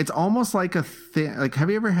 It's almost like a thin. Like, have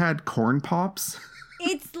you ever had corn pops?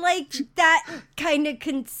 It's like that kind of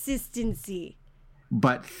consistency,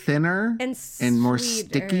 but thinner and more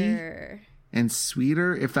sticky and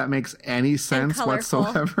sweeter. If that makes any sense and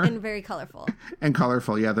whatsoever. And very colorful. And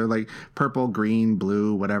colorful, yeah. They're like purple, green,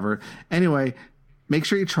 blue, whatever. Anyway, make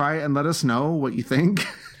sure you try it and let us know what you think.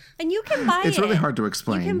 And you can buy it. It's really hard to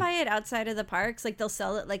explain. You can buy it outside of the parks. Like, they'll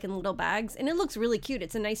sell it like in little bags. And it looks really cute.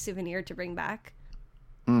 It's a nice souvenir to bring back.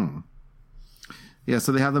 Yeah,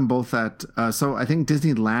 so they have them both at... so I think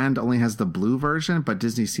Disneyland only has the blue version, but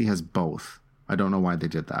Disney Sea has both. I don't know why they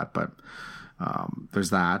did that, but there's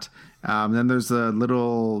that. Then there's a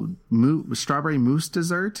little strawberry mousse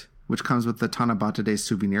dessert, which comes with the Tanabata Day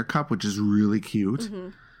souvenir cup, which is really cute.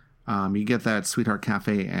 Mm-hmm. You get that at Sweetheart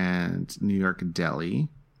Cafe and New York Deli.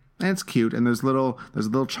 And it's cute. And there's a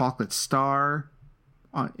little chocolate star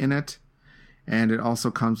in it. And it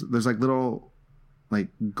also comes, there's like little like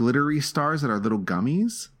glittery stars that are little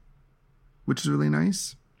gummies, which is really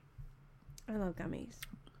nice. I love gummies.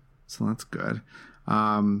 So that's good.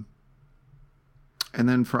 And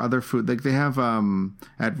then for other food, like they have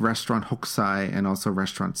at Restaurant Hokusai and also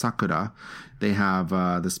Restaurant Sakura, they have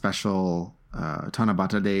the special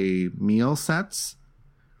Tanabata Day meal sets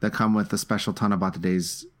that come with the special Tanabata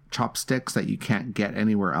Day's chopsticks that you can't get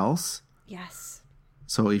anywhere else. Yes.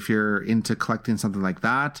 So if you're into collecting something like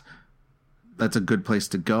that, that's a good place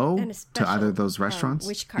to go to either of those restaurants.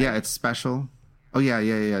 Wish card. Yeah, it's special. Oh, yeah.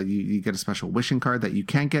 You get a special wishing card that you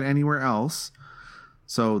can't get anywhere else.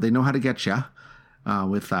 So they know how to get you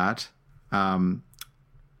with that.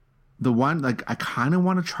 The one, like, I kind of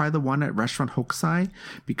want to try the one at Restaurant Hokusai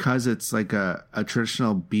because it's like a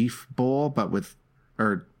traditional beef bowl, but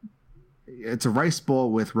it's a rice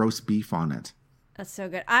bowl with roast beef on it. That's so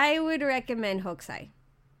good. I would recommend Hokusai.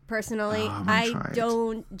 Personally, I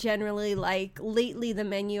don't generally like lately the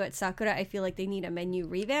menu at Sakura. I feel like they need a menu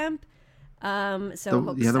revamp.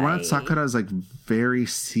 Hokusai, the one at Sakura is like very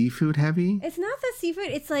seafood heavy. It's not the seafood.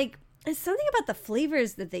 It's like it's something about the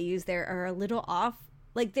flavors that they use there are a little off.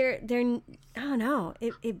 Like they're I don't know.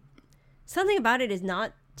 It something about it is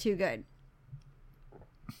not too good.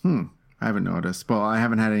 I haven't noticed. Well, I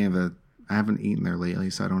haven't eaten there lately,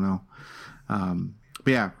 so I don't know.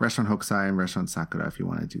 But yeah, Restaurant Hokusai and Restaurant Sakura if you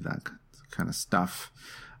want to do that kind of stuff.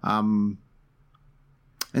 And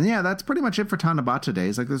yeah, that's pretty much it for Tanabata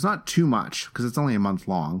Days. Like, there's not too much because it's only a month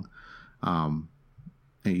long.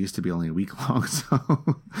 It used to be only a week long. So,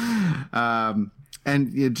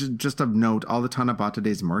 and just of note, all the Tanabata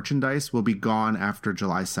Days merchandise will be gone after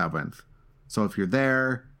July 7th. So if you're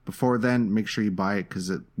there before then, make sure you buy it because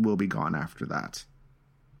it will be gone after that.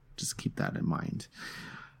 Just keep that in mind.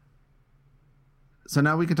 So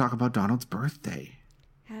now we can talk about Donald's birthday.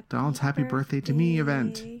 Donald's Happy Birthday to Me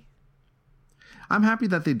event. I'm happy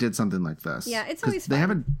that they did something like this. Yeah, it's always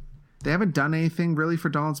fun. They haven't done anything really for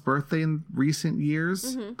Donald's birthday in recent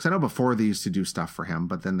years. Because I know before they used to do stuff for him,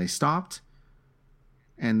 but then they stopped.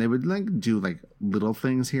 And they would like do like little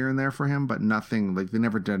things here and there for him, but nothing like they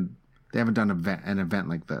haven't done an event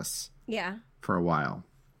like this. Yeah. For a while.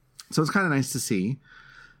 So it's kind of nice to see.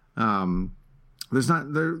 There's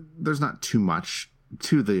not too much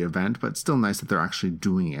to the event, but it's still nice that they're actually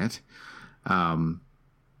doing it. Probably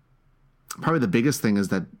the biggest thing is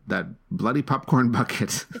that bloody popcorn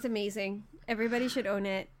bucket. It's amazing. Everybody should own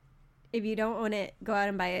it. If you don't own it, go out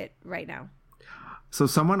and buy it right now. So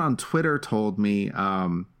someone on Twitter told me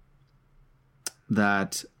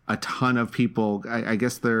that a ton of people, I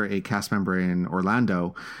guess they're a cast member in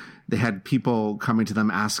Orlando, they had people coming to them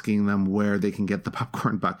asking them where they can get the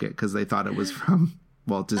popcorn bucket because they thought it was from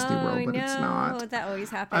Walt Disney World, but it's not. That always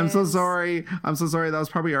happens. I'm so sorry. That was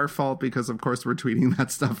probably our fault because, of course, we're tweeting that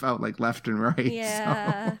stuff out like left and right.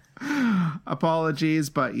 Yeah. So, apologies,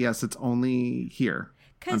 but yes, it's only here.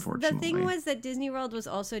 Because the thing was that Disney World was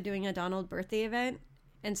also doing a Donald birthday event,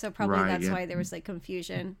 and so probably that's why there was like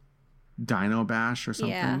confusion. Dino Bash or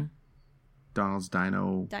something. Yeah. Donald's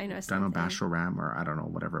Dino Bash Ram, or I don't know,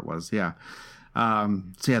 whatever it was. Yeah.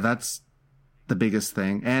 So yeah, that's the biggest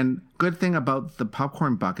thing. And good thing about the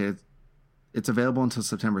popcorn bucket, it's available until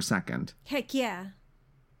September 2nd. Heck yeah.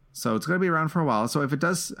 So it's going to be around for a while. So if it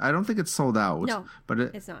does, I don't think it's sold out. No, but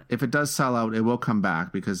it's not. If it does sell out, it will come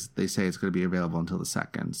back because they say it's going to be available until the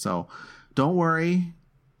 2nd. So don't worry.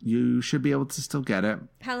 You should be able to still get it.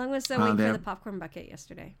 How long was the wait for the popcorn bucket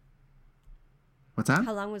yesterday? What's that?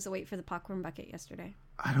 How long was the wait for the popcorn bucket yesterday?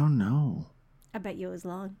 I don't know. I bet you it was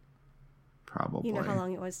long. Probably. You know how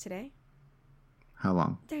long it was today? How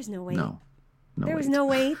long? There's no wait. No there was no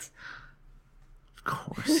wait. Of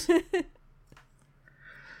course.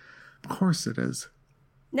 Of course it is.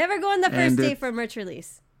 Never go on the first day for a merch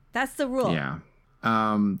release. That's the rule. Yeah.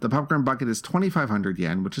 The popcorn bucket is 2,500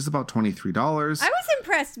 yen, which is about $23. I was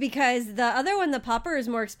impressed because the other one, the popper, is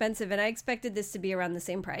more expensive, and I expected this to be around the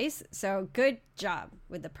same price. So good job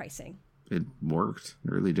with the pricing. It worked.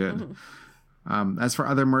 It really did. Mm-hmm. As for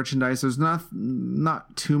other merchandise, there's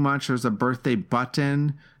not too much. There's a birthday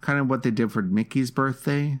button, kind of what they did for Mickey's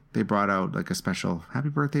birthday. They brought out like a special "Happy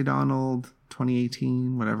Birthday, Donald"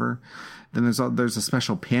 2018, whatever. Then there's a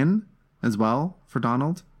special pin as well for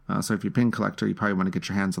Donald. So if you're a pin collector, you probably want to get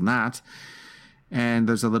your hands on that. And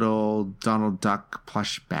there's a little Donald Duck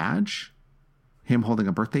plush badge him holding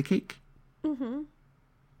a birthday cake. Mm-hmm.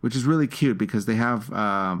 Which is really cute because they have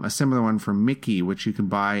a similar one for Mickey, which you can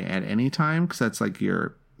buy at any time because that's like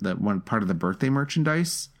that one part of the birthday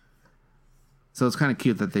merchandise. So it's kind of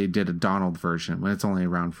cute that they did a Donald version when it's only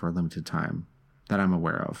around for a limited time that I'm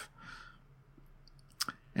aware of.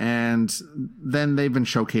 And then they've been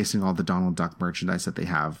showcasing all the Donald Duck merchandise that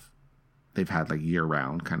they've had like year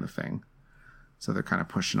round kind of thing. So they're kind of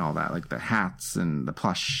pushing all that, like the hats and the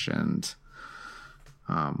plush and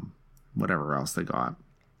whatever else they got.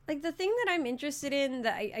 Like the thing that I'm interested in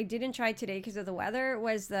that I didn't try today because of the weather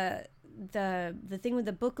was the thing with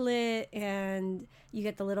the booklet, and you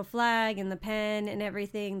get the little flag and the pen and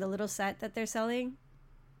everything, the little set that they're selling.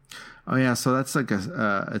 Oh yeah, so that's like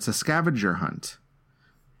it's a scavenger hunt.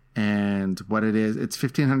 And what it is, it's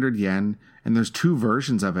 1,500 yen, and there's 2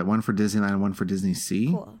 versions of it, one for Disneyland and one for Disney Sea.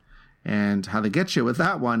 Cool. And how they get you with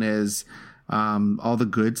that one is all the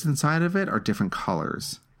goods inside of it are different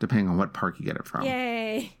colors, depending on what park you get it from.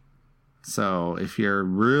 Yay. So if you're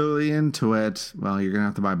really into it, well, you're going to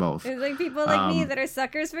have to buy both. It's like people like me that are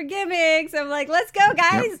suckers for gimmicks. I'm like, let's go,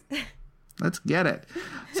 guys. Yep. Let's get it.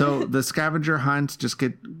 So the scavenger hunt just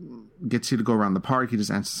gets you to go around the park. You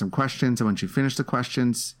just answer some questions. And once you finish the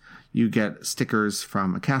questions, you get stickers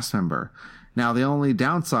from a cast member. Now, the only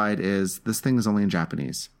downside is this thing is only in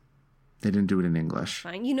Japanese. They didn't do it in English.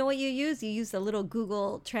 Fine. You know what you use? You use the little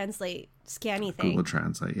Google Translate scanny thing. Google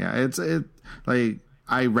Translate. Yeah. It like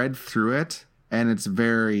I read through it and it's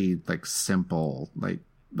very like simple. Like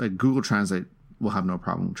Google Translate will have no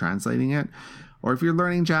problem translating it. Or if you're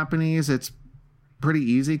learning Japanese, it's pretty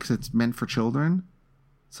easy because it's meant for children.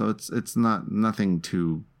 So it's nothing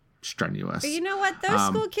too strenuous. But you know what? Those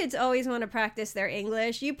school kids always want to practice their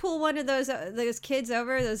English. You pull one of those kids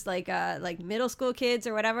over, those like middle school kids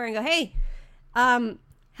or whatever, and go, "Hey,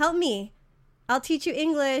 help me. I'll teach you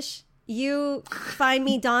English. You find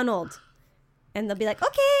me Donald." And they'll be like,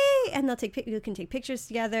 "Okay," and you can take pictures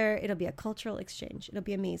together. It'll be a cultural exchange. It'll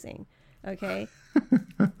be amazing. Okay.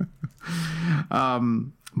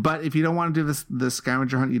 But if you don't want to do this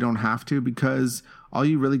scavenger hunt, you don't have to, because all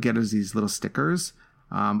you really get is these little stickers.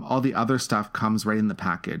 All the other stuff comes right in the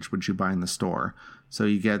package, which you buy in the store. So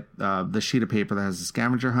you get the sheet of paper that has the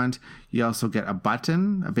scavenger hunt. You also get a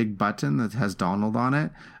big button that has Donald on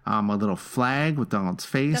it. A little flag with Donald's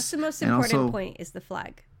face. That's the most important point, is the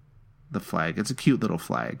flag. The flag. It's a cute little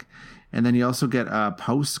flag. And then you also get a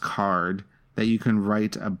postcard that you can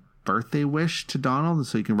write a birthday wish to Donald.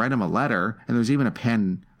 So you can write him a letter. And there's even a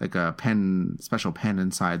pen, like a special pen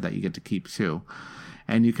inside that you get to keep too.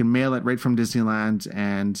 And you can mail it right from Disneyland,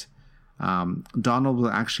 and Donald will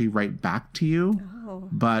actually write back to you. Oh.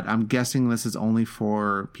 But I'm guessing this is only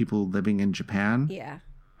for people living in Japan. Yeah.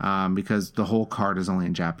 Because the whole card is only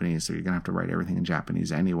in Japanese, so you're going to have to write everything in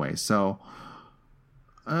Japanese anyway. So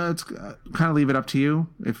it's kind of leave it up to you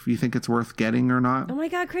if you think it's worth getting or not. Oh my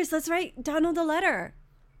God, Chris, let's write Donald a letter.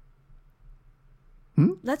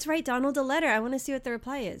 Let's write Donald a letter. I want to see what the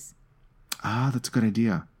reply is. That's a good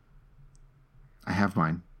idea. I have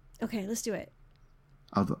mine. Okay, let's do it.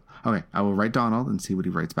 Okay, I will write Donald and see what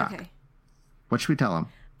he writes back. Okay. What should we tell him?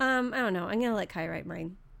 I don't know. I'm going to let Kai write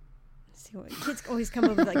mine. See what kids always come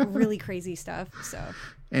up with like really crazy stuff. So.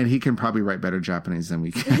 And he can probably write better Japanese than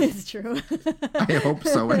we can. It's true. I hope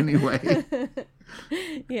so anyway.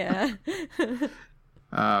 Yeah.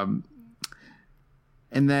 And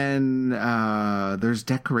then there's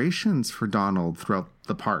decorations for Donald throughout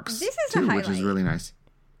the parks. This is too, which is really nice.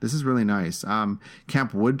 This is really nice.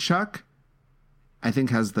 Camp Woodchuck, I think,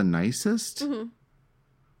 has the nicest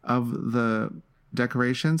of the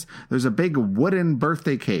decorations. There's a big wooden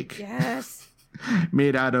birthday cake. Yes.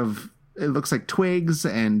 Made out of, it looks like twigs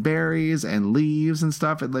and berries and leaves and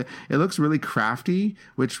stuff. It looks really crafty,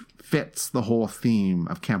 which fits the whole theme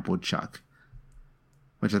of Camp Woodchuck,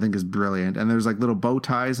 which I think is brilliant. And there's like little bow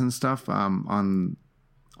ties and stuff on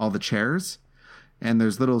all the chairs. And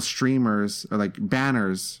there's little streamers or like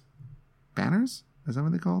banners. Banners? Is that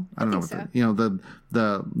what they called? I don't know what so.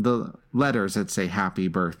 The letters that say happy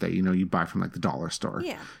birthday, you buy from like the dollar store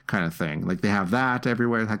kind of thing. Like they have that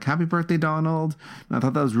everywhere. Like happy birthday, Donald. And I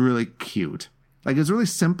thought that was really cute. Like it was really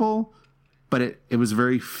simple, but it was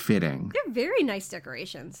very fitting. They're very nice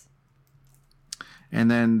decorations.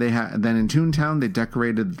 And then then in Toontown, they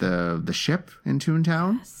decorated the ship in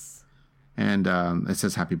Toontown. Yes. And it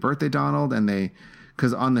says happy birthday, Donald. And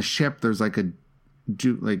because on the ship, there's like a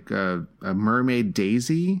mermaid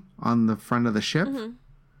daisy on the front of the ship. Mm-hmm.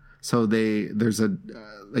 So there's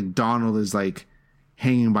like Donald is like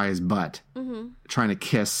hanging by his butt, trying to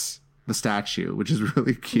kiss the statue, which is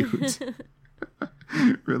really cute.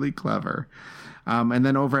 Really clever. And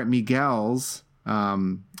then over at Miguel's,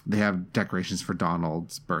 They have decorations for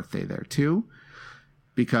Donald's birthday there too,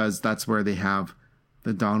 because that's where they have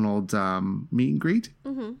the Donald meet and greet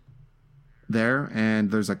there.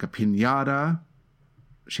 And there's like a piñata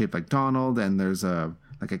shaped like Donald, and there's a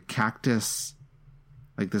cactus,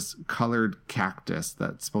 like this colored cactus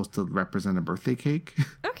that's supposed to represent a birthday cake.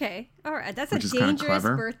 Okay, all right, that's a Which is kinda dangerous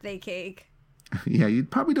clever. birthday cake. Yeah, you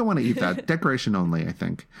probably don't want to eat that. Decoration only, I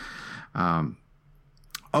think. And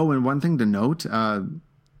one thing to note,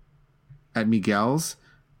 at Miguel's,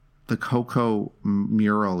 the Coco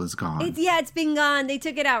mural is gone. It's been gone. They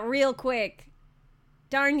took it out real quick.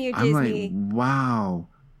 Darn you, I'm Disney. like, wow.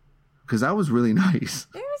 Because that was really nice.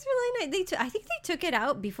 It was really nice. I think they took it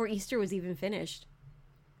out before Easter was even finished.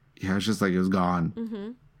 Yeah, it's just like it was gone.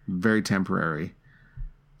 Mm-hmm. Very temporary.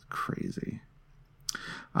 It's crazy.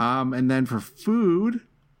 And then for food,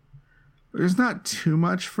 there's not too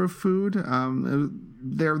much for food.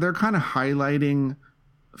 They're kind of highlighting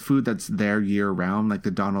food that's there year round, like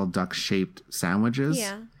the Donald Duck shaped sandwiches.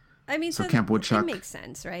 Yeah, I mean, so Camp Woodchuck. It makes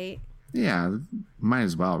sense, right? Yeah, might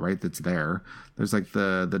as well, right? That's there. There's like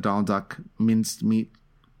the Donald Duck minced meat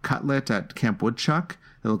cutlet at Camp Woodchuck.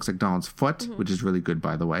 It looks like Donald's foot, which is really good,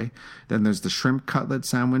 by the way. Then there's the shrimp cutlet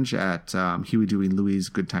sandwich at Huey, Dewey, Louie's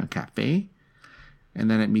Good Time Cafe. And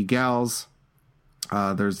then at Miguel's,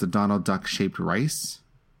 there's the Donald Duck shaped rice.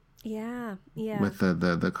 Yeah. With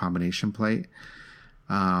the combination plate.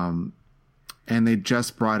 And they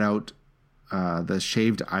just brought out the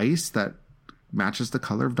shaved ice that matches the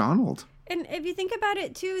color of Donald. And if you think about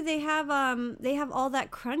it too, they have all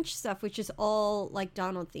that crunch stuff, which is all like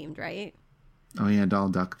Donald themed, right? Oh yeah,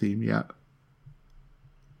 Donald Duck theme, yeah.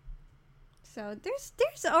 So there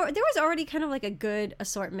was already kind of like a good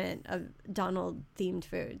assortment of Donald themed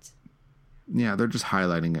foods. Yeah, they're just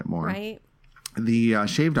highlighting it more. Right? The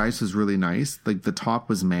shaved ice was really nice. Like the top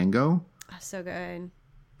was mango. Oh, so good.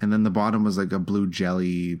 And then the bottom was like a blue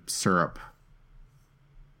jelly syrup.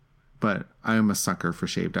 But I am a sucker for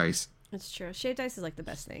shaved ice. It's true. Shaved ice is like the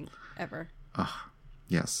best thing ever.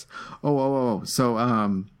 Yes. Oh.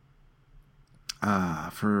 So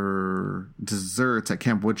for desserts at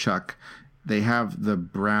Camp Woodchuck, they have the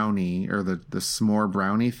brownie or the s'more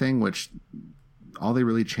brownie thing, which all they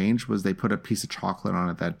really changed was they put a piece of chocolate on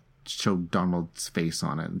it that showed Donald's face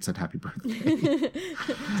on it and said happy birthday.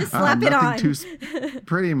 Just slap it on.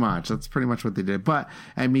 Pretty much. That's pretty much what they did. But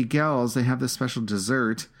at Miguel's, they have this special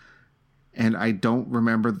dessert, and I don't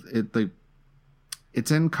remember it.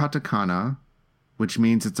 It's in Katakana, which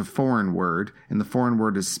means it's a foreign word, and the foreign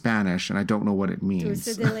word is Spanish, and I don't know what it means.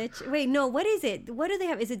 Dulce de leche. Wait, no, what is it? What do they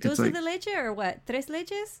have? Is it dulce de leche or what? Tres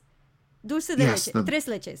leches? Dulce de leche. Tres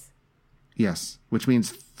leches. Yes, which means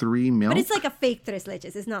 3 milk. But it's like a fake tres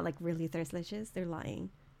leches. It's not like really tres leches. They're lying.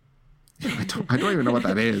 I don't even know what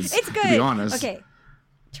that is. It's good. To be honest. Okay.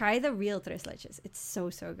 Try the real tres leches. It's so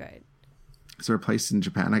good. Is there a place in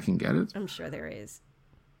Japan I can get it? I'm sure there is.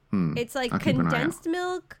 It's like I'll keep an eye condensed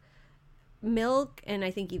milk, and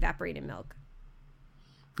I think evaporated milk.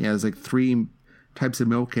 Yeah, there's like 3 types of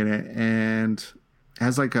milk in it, and it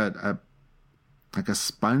has like a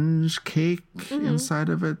sponge cake inside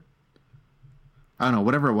of it. I don't know,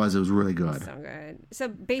 whatever it was really good. So good. So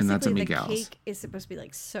basically the Miguel's. cake is supposed to be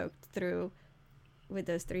like soaked through with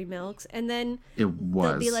those 3 milks, and then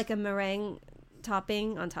There'll be like a meringue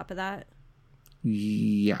topping on top of that.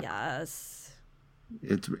 Yeah. Yes.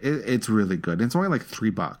 It's really good. It's only like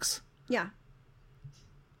 $3. Yeah.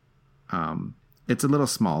 It's a little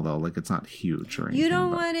small though, like it's not huge or anything. You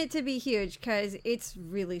don't want it to be huge because it's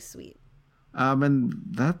really sweet. And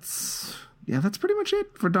that's pretty much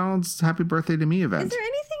it for Donald's Happy Birthday to Me event. Is there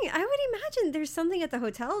anything? I would imagine there's something at the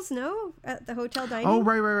hotels, no? At the hotel dining? Oh,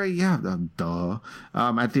 right. Yeah, duh.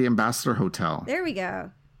 At the Ambassador Hotel. There we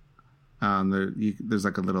go. There's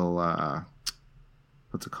like a little,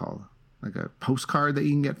 what's it called? Like a postcard that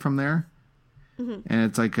you can get from there. Mm-hmm. And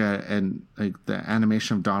it's like the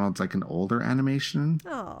animation of Donald's like an older animation.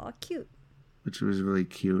 Oh, cute. Which was really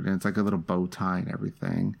cute. And it's like a little bow tie and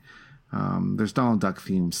everything. There's Donald Duck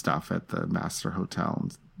themed stuff at the Ambassador Hotel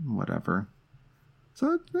and whatever.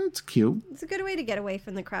 So it's cute. It's a good way to get away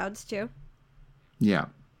from the crowds too. Yeah.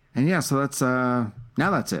 And yeah, so that's now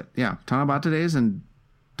that's it. Yeah. Tanabata Days and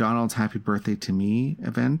Donald's Happy Birthday to Me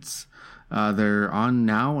events. They're on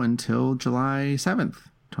now until July 7th,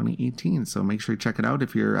 2018. So make sure you check it out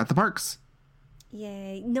if you're at the parks.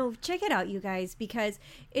 Yay. No, check it out, you guys, because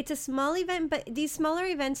it's a small event, but these smaller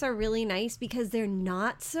events are really nice because they're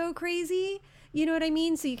not so crazy. You know what I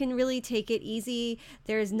mean? So you can really take it easy.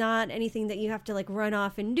 There's not anything that you have to like run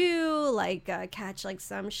off and do, like catch like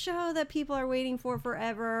some show that people are waiting for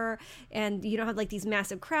forever. And you don't have like these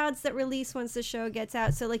massive crowds that release once the show gets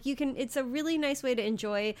out. So like it's a really nice way to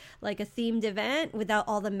enjoy like a themed event without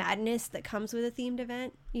all the madness that comes with a themed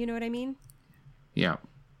event. You know what I mean? Yeah,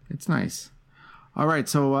 it's nice. All right,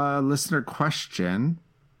 so listener question.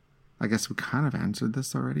 I guess we kind of answered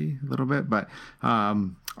this already a little bit, but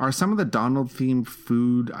are some of the Donald-themed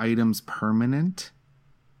food items permanent?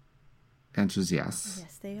 Answer is yes.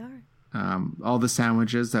 Yes, they are. All the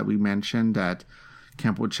sandwiches that we mentioned at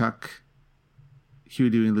Camp Woodchuck, Huey,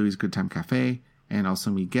 Dewey, and Louie's Good Time Cafe, and also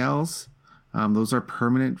Miguel's, those are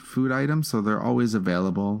permanent food items, so they're always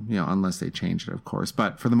available, unless they change it, of course.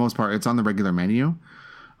 But for the most part, it's on the regular menu.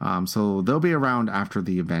 So they'll be around after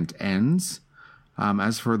the event ends.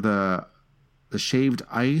 As for the shaved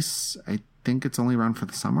ice, I think it's only around for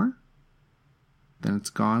the summer. Then it's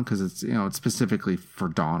gone because it's it's specifically for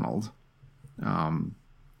Donald. I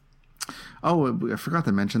forgot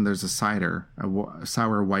to mention there's a cider, a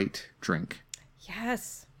sour white drink.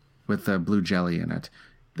 Yes. With the blue jelly in it.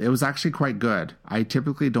 It was actually quite good. I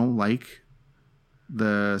typically don't like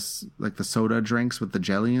the soda drinks with the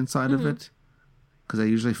jelly inside of it. Because I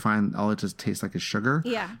usually find all it just tastes like is sugar.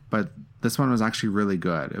 Yeah. But this one was actually really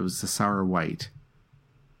good. It was a sour white.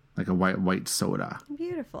 Like a white soda.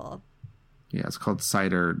 Beautiful. Yeah, it's called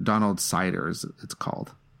cider. Donald's Cider it's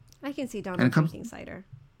called. I can see Donald drinking cider.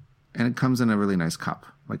 And it comes in a really nice cup.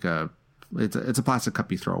 It's a plastic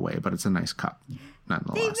cup you throw away, but it's a nice cup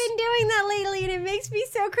nonetheless. They've been doing that lately, and it makes me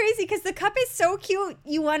so crazy because the cup is so cute.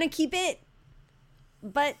 You want to keep it,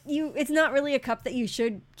 but it's not really a cup that you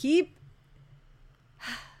should keep.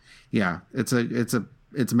 Yeah, it's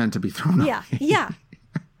meant to be thrown away. Yeah.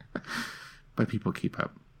 But people keep it.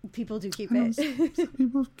 People do keep it.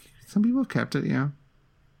 Some people have kept it, yeah.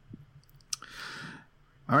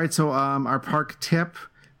 All right, so our park tip,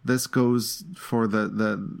 this goes for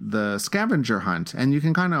the scavenger hunt, and you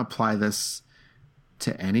can kind of apply this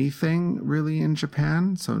to anything really in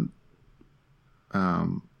Japan. So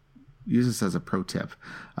use this as a pro tip.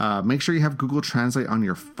 Make sure you have Google Translate on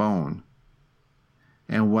your phone.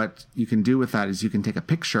 And what you can do with that is you can take a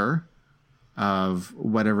picture of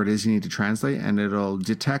whatever it is you need to translate, and it'll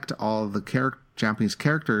detect all the Japanese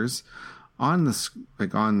characters on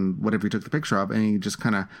on whatever you took the picture of, and you just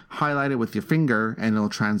kind of highlight it with your finger, and it'll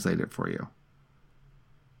translate it for you.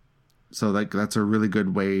 So that's a really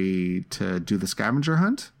good way to do the scavenger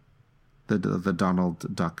hunt, the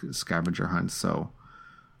Donald Duck scavenger hunt. So,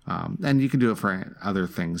 and you can do it for other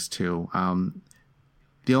things too.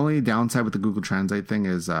 The only downside with the Google Translate thing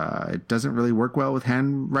is it doesn't really work well with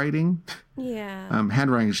handwriting. Yeah.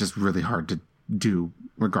 Handwriting is just really hard to do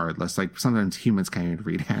regardless. Like sometimes humans can't even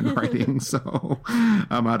read handwriting. So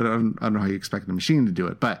I don't know how you expect a machine to do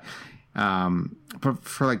it. But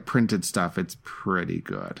for like printed stuff, it's pretty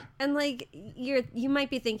good. And like you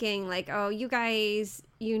might be thinking like, oh, you guys,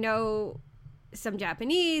 some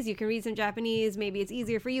Japanese, you can read some Japanese, maybe it's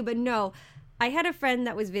easier for you. But no. I had a friend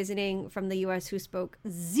that was visiting from the U.S. who spoke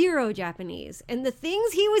zero Japanese. And the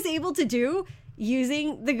things he was able to do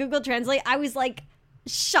using the Google Translate, I was like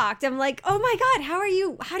shocked. I'm like, oh my God,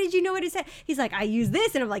 how did you know what it said? He's like, I use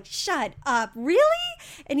this. And I'm like, shut up, really?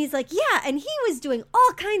 And he's like, yeah. And he was doing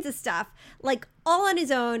all kinds of stuff, like all on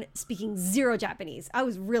his own, speaking zero Japanese. I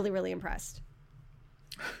was really, really impressed.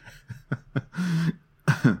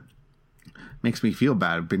 Makes me feel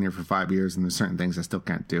bad. I've been here for 5 years and there's certain things I still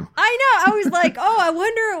can't do. I know. I was like, I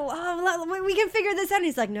wonder, we can figure this out. And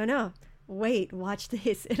he's like, no, wait, watch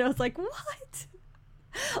this. And I was like, what?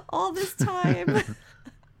 All this time.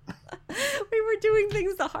 We were doing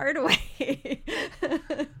things the hard way.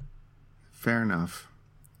 Fair enough.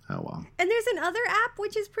 Oh, well. And there's another app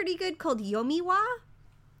which is pretty good called Yomiwa.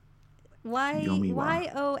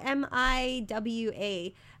 Yomiwa.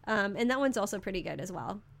 And that one's also pretty good as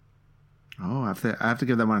well. Oh, I have to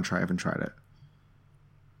give that one a try. I haven't tried it.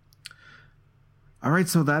 All right,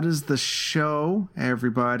 so that is the show,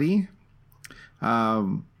 everybody.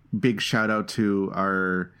 Big shout out to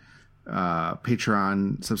our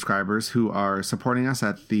Patreon subscribers who are supporting us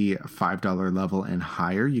at the $5 level and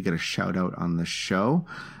higher. You get a shout out on the show.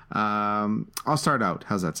 I'll start out.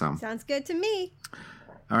 How's that sound? Sounds good to me.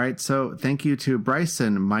 All right, so thank you to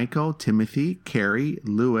Bryson, Michael, Timothy, Carrie,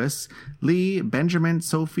 Lewis, Lee, Benjamin,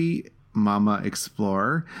 Sophie, Mama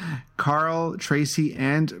Explorer, Carl, Tracy,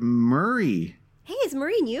 and Murray. Hey, is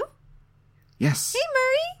Murray new? Yes. Hey,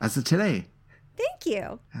 Murray. As of today. Thank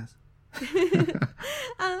you.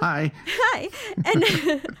 Hi. Hi. And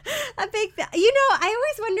a big, I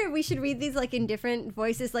always wonder if we should read these like in different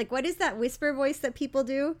voices. Like, what is that whisper voice that people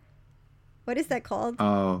do? What is that called?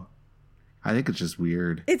 Oh, I think it's just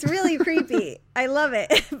weird. It's really creepy. I love it.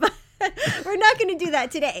 But we're not going to do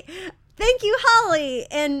that today. Thank you, Holly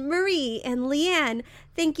and Marie and Leanne.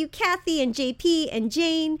 Thank you, Kathy and JP and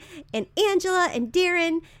Jane and Angela and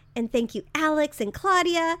Darren. And thank you, Alex and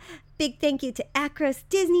Claudia. Big thank you to Acros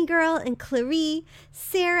Disney Girl and Clarie,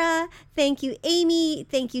 Sarah. Thank you, Amy.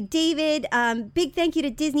 Thank you, David. Big thank you to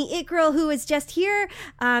Disney It Girl, who was just here.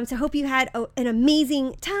 So hope you had an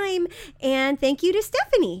amazing time. And thank you to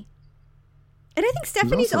Stephanie. And I think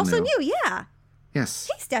Stephanie's also new. Yeah. Yes.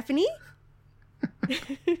 Hey, Stephanie.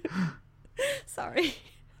 Sorry.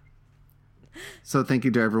 So thank you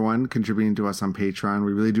to everyone contributing to us on Patreon.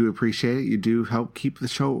 We really do appreciate it. You do help keep the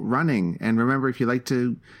show running. And remember, if you'd like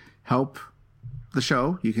to help the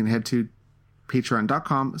show, you can head to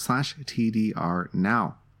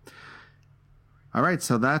patreon.com/TDRnow. All right,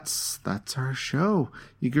 so that's our show.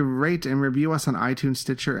 You can rate and review us on iTunes,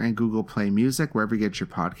 Stitcher, and Google Play Music, wherever you get your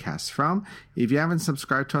podcasts from. If you haven't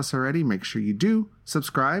subscribed to us already, make sure you do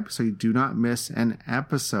subscribe so you do not miss an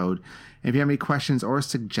episode. If you have any questions or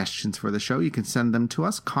suggestions for the show, you can send them to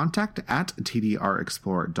us,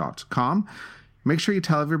 contact@tdrexplorer.com. Make sure you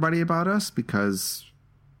tell everybody about us because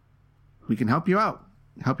we can help you out,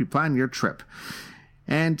 help you plan your trip.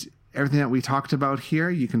 And everything that we talked about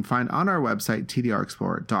here, you can find on our website,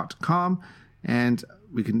 tdrexplorer.com. And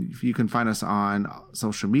you can find us on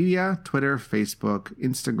social media, Twitter, Facebook,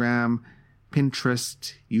 Instagram,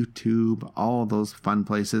 Pinterest, YouTube, all those fun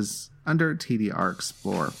places under TDR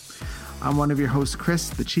Explorer. I'm one of your hosts, Chris,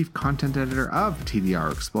 the chief content editor of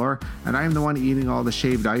TDR Explorer, and I am the one eating all the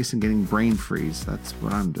shaved ice and getting brain freeze. That's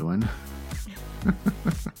what I'm doing.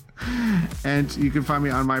 And you can find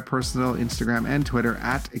me on my personal Instagram and Twitter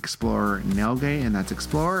 @ExplorerNelghe, and that's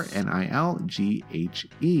Explorer,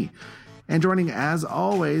 Nilghe. And joining, as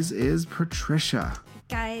always, is Patricia.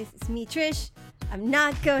 Guys, it's me, Trish. I'm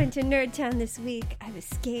not going to Nerd Town this week. I've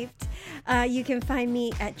escaped. You can find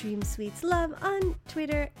me at Dream Sweets Love on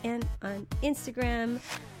Twitter and on Instagram,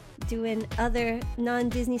 doing other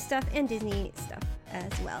non-Disney stuff and Disney stuff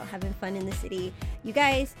as well, having fun in the city. You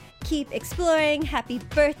guys keep exploring. Happy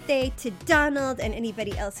birthday to Donald and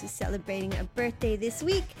anybody else who's celebrating a birthday this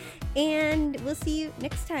week. And we'll see you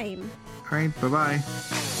next time. All right, bye-bye.